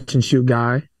a catch and shoot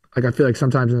guy. Like I feel like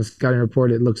sometimes in the scouting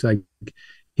report, it looks like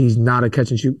he's not a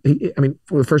catch and shoot. I mean,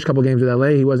 for the first couple of games with LA,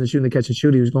 he wasn't shooting the catch and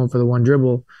shoot. He was going for the one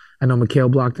dribble. I know McHale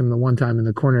blocked him the one time in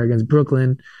the corner against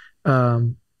Brooklyn.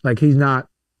 Like he's not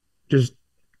just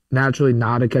naturally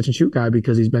not a catch and shoot guy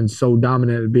because he's been so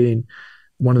dominant at being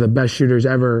one of the best shooters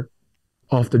ever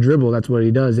off the dribble. That's what he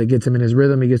does. It gets him in his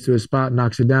rhythm. He gets to his spot,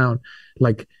 knocks it down.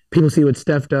 Like people see what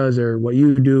Steph does or what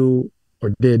you do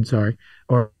or did, sorry,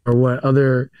 or what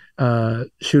other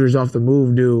shooters off the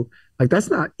move do. Like that's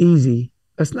not easy.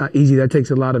 That's not easy. That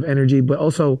takes a lot of energy, but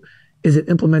also is it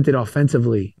implemented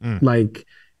offensively? Like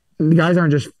the guys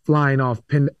aren't just flying off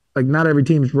pin. Like not every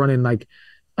team's running like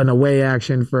an away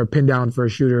action for a pin down for a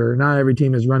shooter. Not every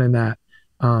team is running that.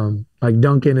 Like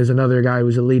Duncan is another guy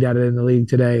who's elite at it in the league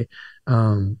today.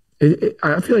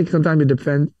 I feel like sometimes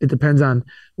it depends on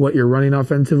what you're running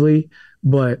offensively,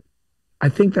 but I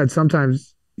think that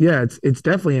sometimes, yeah, it's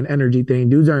definitely an energy thing.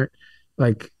 Dudes aren't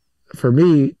like, for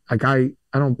me, like I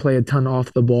don't play a ton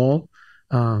off the ball.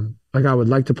 Like I would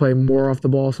like to play more off the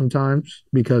ball sometimes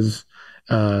because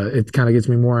it kind of gets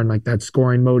me more in like that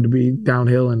scoring mode to be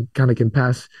downhill and kind of can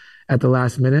pass at the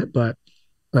last minute. But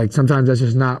like sometimes that's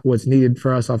just not what's needed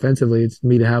for us offensively. It's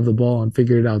me to have the ball and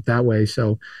figure it out that way.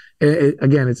 So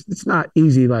again, it's not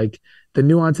easy. Like the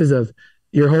nuances of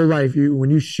your whole life, when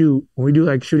we do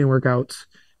like shooting workouts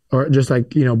or just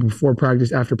like, you know, before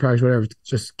practice, after practice, whatever,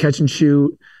 just catch and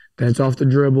shoot, then it's off the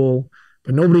dribble.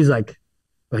 But nobody's like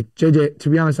JJ, to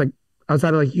be honest, like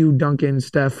outside of like you, Duncan,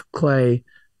 Steph, Clay,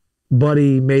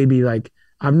 Buddy, maybe like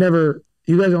you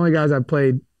guys are the only guys I've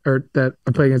played or that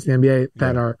I play against in the NBA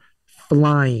that are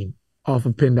flying off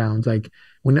of pin downs. Like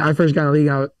when I first got in the league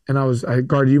out and I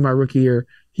guarded you my rookie year,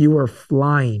 you were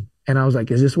flying. And I was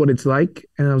like, is this what it's like?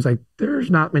 And I was like, there's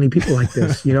not many people like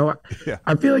this. You know, Yeah.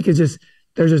 I feel like there's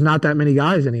just not that many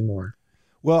guys anymore.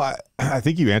 Well, I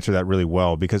think you answered that really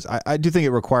well because I do think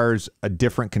it requires a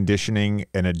different conditioning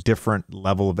and a different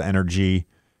level of energy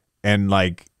and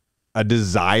like a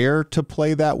desire to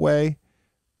play that way.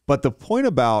 But the point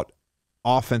about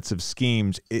offensive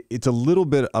schemes, it's a little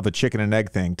bit of a chicken and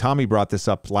egg thing. Tommy brought this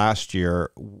up last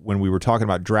year when we were talking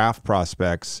about draft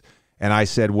prospects. And I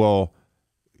said, well,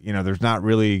 you know, there's not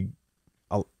really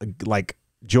like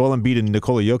Joel Embiid and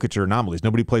Nikola Jokic are anomalies.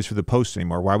 Nobody plays for the post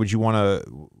anymore. Why would you want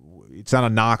to? It's not a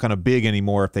knock on a big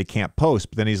anymore if they can't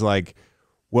post. But then he's like,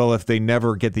 well, if they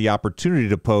never get the opportunity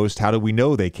to post, how do we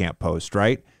know they can't post,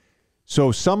 right?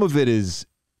 So some of it is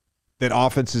that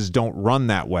offenses don't run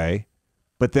that way.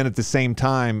 But then at the same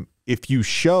time, if you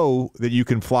show that you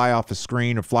can fly off a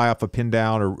screen or fly off a pin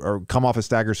down or come off a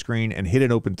stagger screen and hit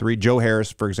an open three, Joe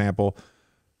Harris, for example,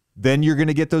 then you're going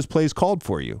to get those plays called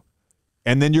for you.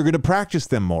 And then you're going to practice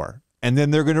them more. And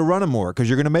then they're going to run them more because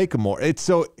you're going to make them more. It's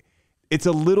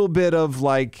a little bit of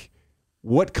like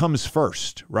what comes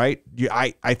first, right?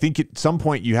 I think at some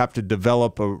point you have to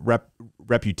develop a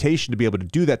reputation to be able to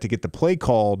do that, to get the play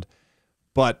called.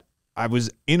 But I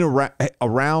was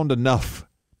around enough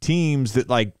teams that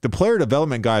like the player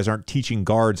development guys aren't teaching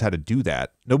guards how to do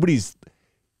that. Nobody's,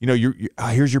 you know,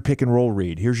 here's your pick and roll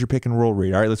read. Here's your pick and roll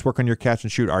read. All right, let's work on your catch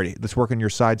and shoot. All right, let's work on your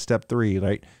side step three.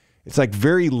 Right? It's like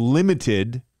very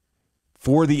limited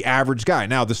for the average guy.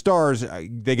 Now the stars,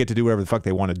 they get to do whatever the fuck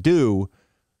they want to do.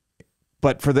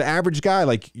 But for the average guy,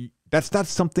 like that's not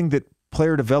something that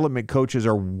player development coaches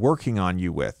are working on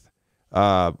you with.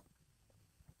 Yeah,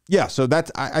 so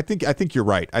that's I think you're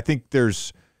right. I think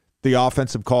there's the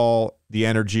offensive call, the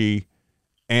energy,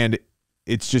 and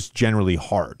it's just generally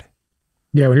hard.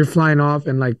 Yeah, when you're flying off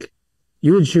and like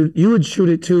you would shoot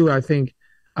it too, I think,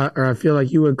 or I feel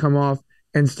like you would come off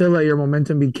and still let your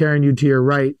momentum be carrying you to your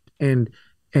right and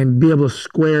be able to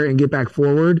square and get back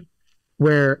forward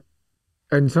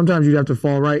and sometimes you'd have to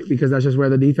fall right because that's just where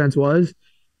the defense was,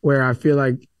 where I feel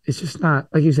like it's just not,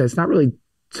 like you said, it's not really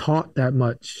taught that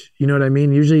much. You know what I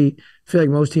mean? Usually I feel like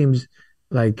most teams,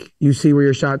 like you see where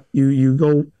your shot, you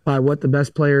go by what the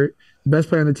best player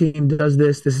on the team does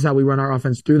this. This is how we run our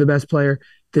offense through the best player.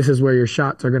 this is where your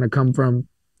shots are going to come from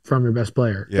your best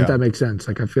player. Yeah. If that makes sense.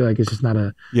 Like I feel like it's just not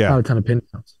a ton of pin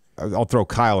downs. I'll throw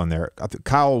Kyle in there.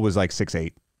 Kyle was like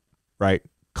 6'8", right?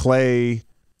 Clay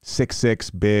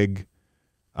 6'6", big.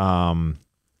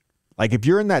 Like if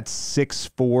you're in that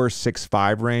 6'4",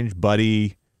 6'5" range,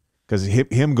 Buddy, because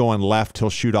him going left, he'll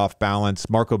shoot off balance.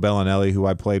 Marco Bellinelli, who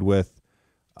I played with,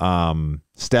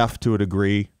 Steph to a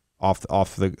degree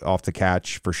off the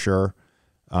catch for sure.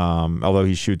 Although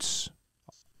he shoots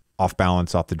off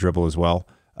balance off the dribble as well.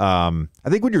 I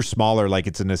think when you're smaller, like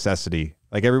it's a necessity.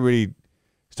 Like everybody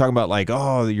is talking about like,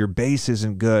 oh, your base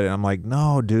isn't good. And I'm like,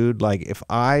 no, dude, like if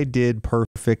I did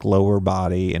perfect lower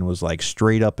body and was like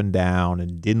straight up and down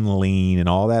and didn't lean and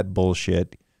all that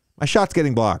bullshit, my shot's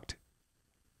getting blocked.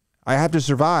 I have to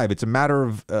survive. It's a matter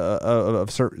of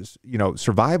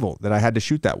survival that I had to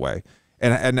shoot that way.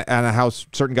 And how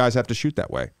certain guys have to shoot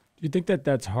that way. Do you think that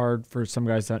that's hard for some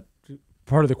guys? That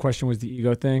part of the question was the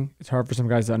ego thing. It's hard for some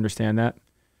guys to understand that,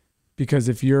 because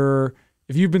if you've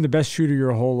been the best shooter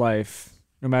your whole life,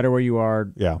 no matter where you are,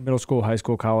 middle school, high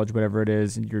school, college, whatever it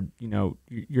is, and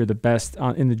you're the best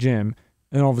in the gym,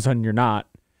 and all of a sudden you're not.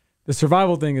 The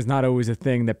survival thing is not always a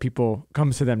thing that people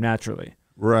comes to them naturally.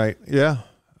 Right. Yeah.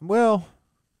 Well.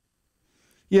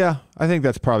 Yeah, I think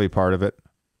that's probably part of it.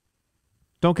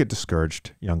 Don't get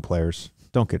discouraged, young players.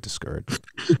 Don't get discouraged.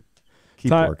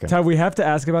 Keep working. Ty, we have to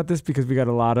ask about this because we got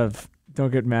a lot of,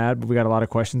 don't get mad, but we got a lot of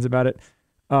questions about it.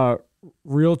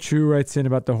 Real True writes in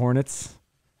about the Hornets,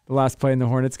 the last play in the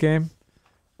Hornets game.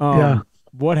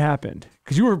 What happened?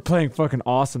 Because you were playing fucking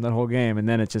awesome that whole game, and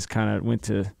then it just kind of went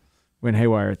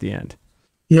haywire at the end.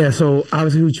 Yeah, so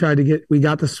obviously we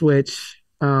got the switch,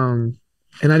 and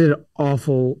I did an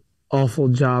awful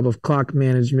job of clock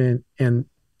management and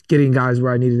getting guys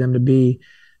where I needed them to be.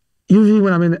 Usually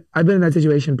when I've been in that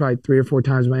situation probably 3 or 4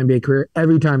 times in my NBA career.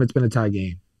 Every time it's been a tie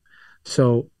game.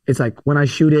 So it's like when I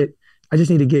shoot it, I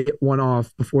just need to get one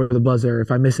off before the buzzer.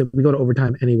 If I miss it, we go to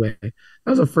overtime anyway. That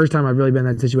was the first time I've really been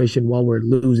in that situation while we're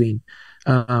losing.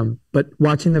 But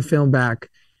watching the film back,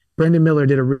 Brandon Miller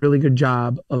did a really good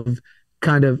job of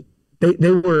kind of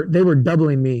they were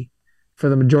doubling me for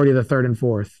the majority of the third and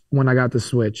fourth when I got the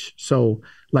switch. So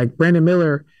like Brandon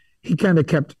Miller, he kind of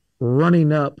kept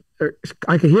running up.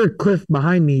 I could hear Cliff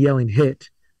behind me yelling hit,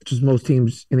 which is most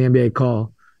teams in the NBA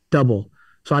call double.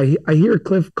 So I hear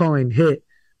Cliff calling hit.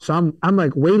 So I'm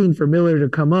like waiting for Miller to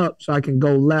come up so I can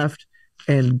go left,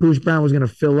 and Bruce Brown was going to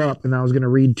fill up, and I was going to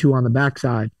read 2 on the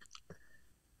backside.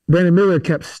 Brandon Miller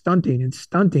kept stunting and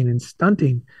stunting and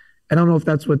stunting. I don't know if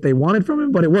that's what they wanted from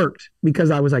him, but it worked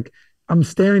because I was like, I'm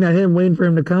staring at him, waiting for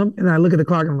him to come, and I look at the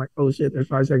clock and I'm like, oh shit, there's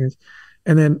 5 seconds.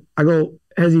 And then I go,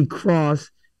 as he cross,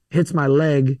 hits my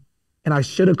leg, and I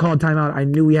should have called timeout. I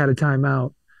knew we had a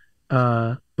timeout.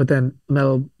 But then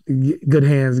Melo, good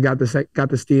hands, got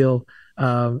the steal,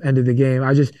 ended the game.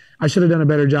 I should have done a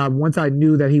better job. Once I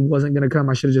knew that he wasn't going to come,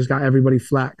 I should have just got everybody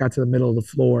flat, got to the middle of the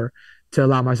floor to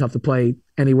allow myself to play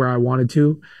anywhere I wanted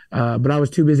to. But I was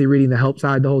too busy reading the help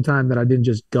side the whole time that I didn't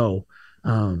just go.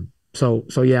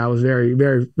 So yeah, I was very,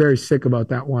 very, very sick about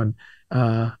that one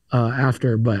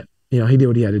after, but he did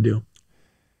what he had to do.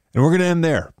 And we're going to end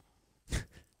there.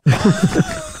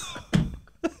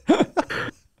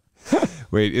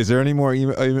 Wait, is there any more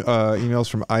emails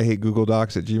from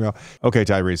IHateGoogleDocs@gmail.com? Okay,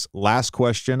 Tyrese, last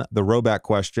question, the Roback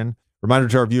question. Reminder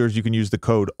to our viewers, you can use the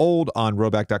code OLD on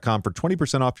Roback.com for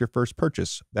 20% off your first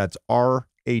purchase. That's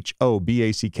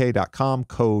RHOBACK.com,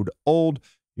 code OLD.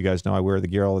 You guys know I wear the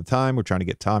gear all the time. We're trying to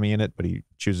get Tommy in it, but he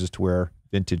chooses to wear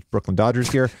vintage Brooklyn Dodgers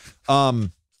gear.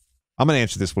 I'm going to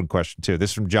answer this one question, too.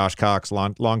 This is from Josh Cox,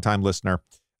 long-time listener.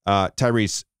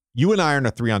 Tyrese, you and I are in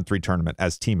a 3-on-3 tournament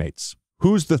as teammates.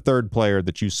 Who's the third player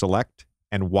that you select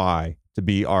and why to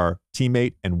be our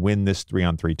teammate and win this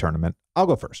 3-on-3 tournament? I'll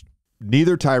go first.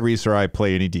 Neither Tyrese or I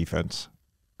play any defense.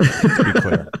 Let's be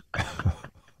clear.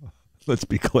 Let's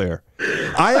be clear.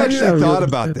 I actually thought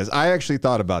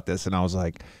about this, and I was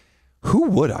like, who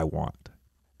would I want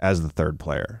as the third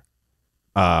player?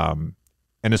 And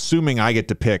assuming I get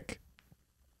to pick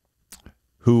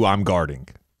who I'm guarding,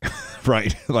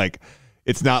 right? Like,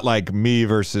 it's not like me,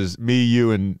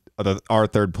 you, and our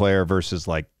third player versus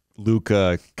like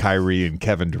Luka, Kyrie, and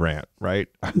Kevin Durant, right?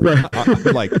 I'm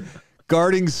like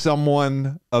guarding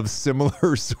someone of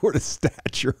similar sort of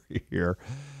stature here.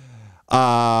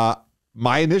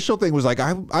 My initial thing was like,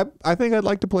 I think I'd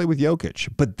like to play with Jokic,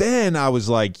 but then I was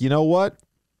like, you know what?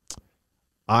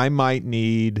 I might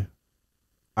need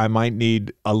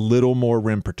a little more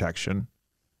rim protection.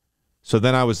 So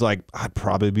then I was like, I'd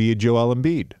probably be a Joel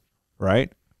Embiid,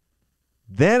 right?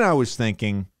 Then I was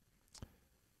thinking,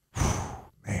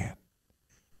 man,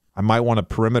 I might want a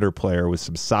perimeter player with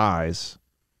some size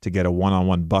to get a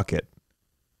one-on-one bucket.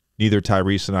 Neither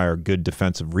Tyrese and I are good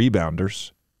defensive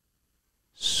rebounders.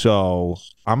 So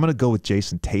I'm going to go with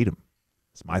Jason Tatum.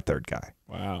 It's my third guy.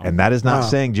 Wow. And that is not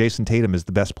saying Jason Tatum is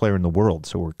the best player in the world,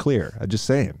 so we're clear. I'm just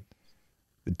saying.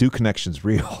 The Duke connection's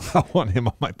real. I want him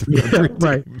on my 3-on-3 team.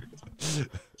 Right.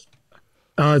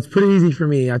 It's pretty easy for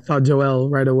me. I thought Joel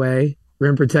right away.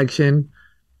 Rim protection,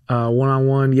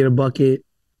 one-on-one, get a bucket.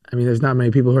 I mean, there's not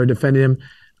many people who are defending him.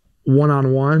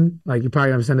 One-on-one, like you're probably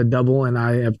going to send a double, and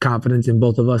I have confidence in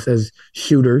both of us as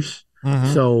shooters.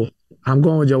 Mm-hmm. So I'm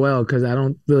going with Joel because I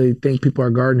don't really think people are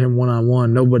guarding him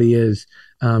one-on-one. Nobody is.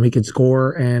 He can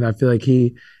score, and I feel like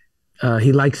he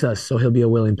likes us, so he'll be a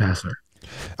willing passer.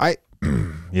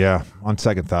 Yeah, on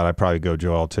second thought, I'd probably go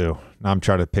Joel too. Now I'm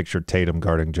trying to picture Tatum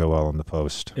guarding Joel in the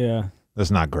post. Yeah.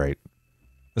 That's not great.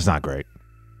 That's not great.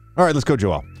 All right, let's go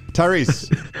Joel. Tyrese,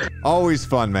 always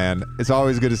fun, man. It's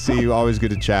always good to see you. Always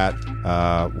good to chat.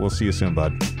 We'll see you soon,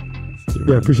 bud.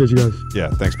 Yeah, appreciate you guys. Yeah,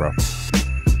 thanks, bro.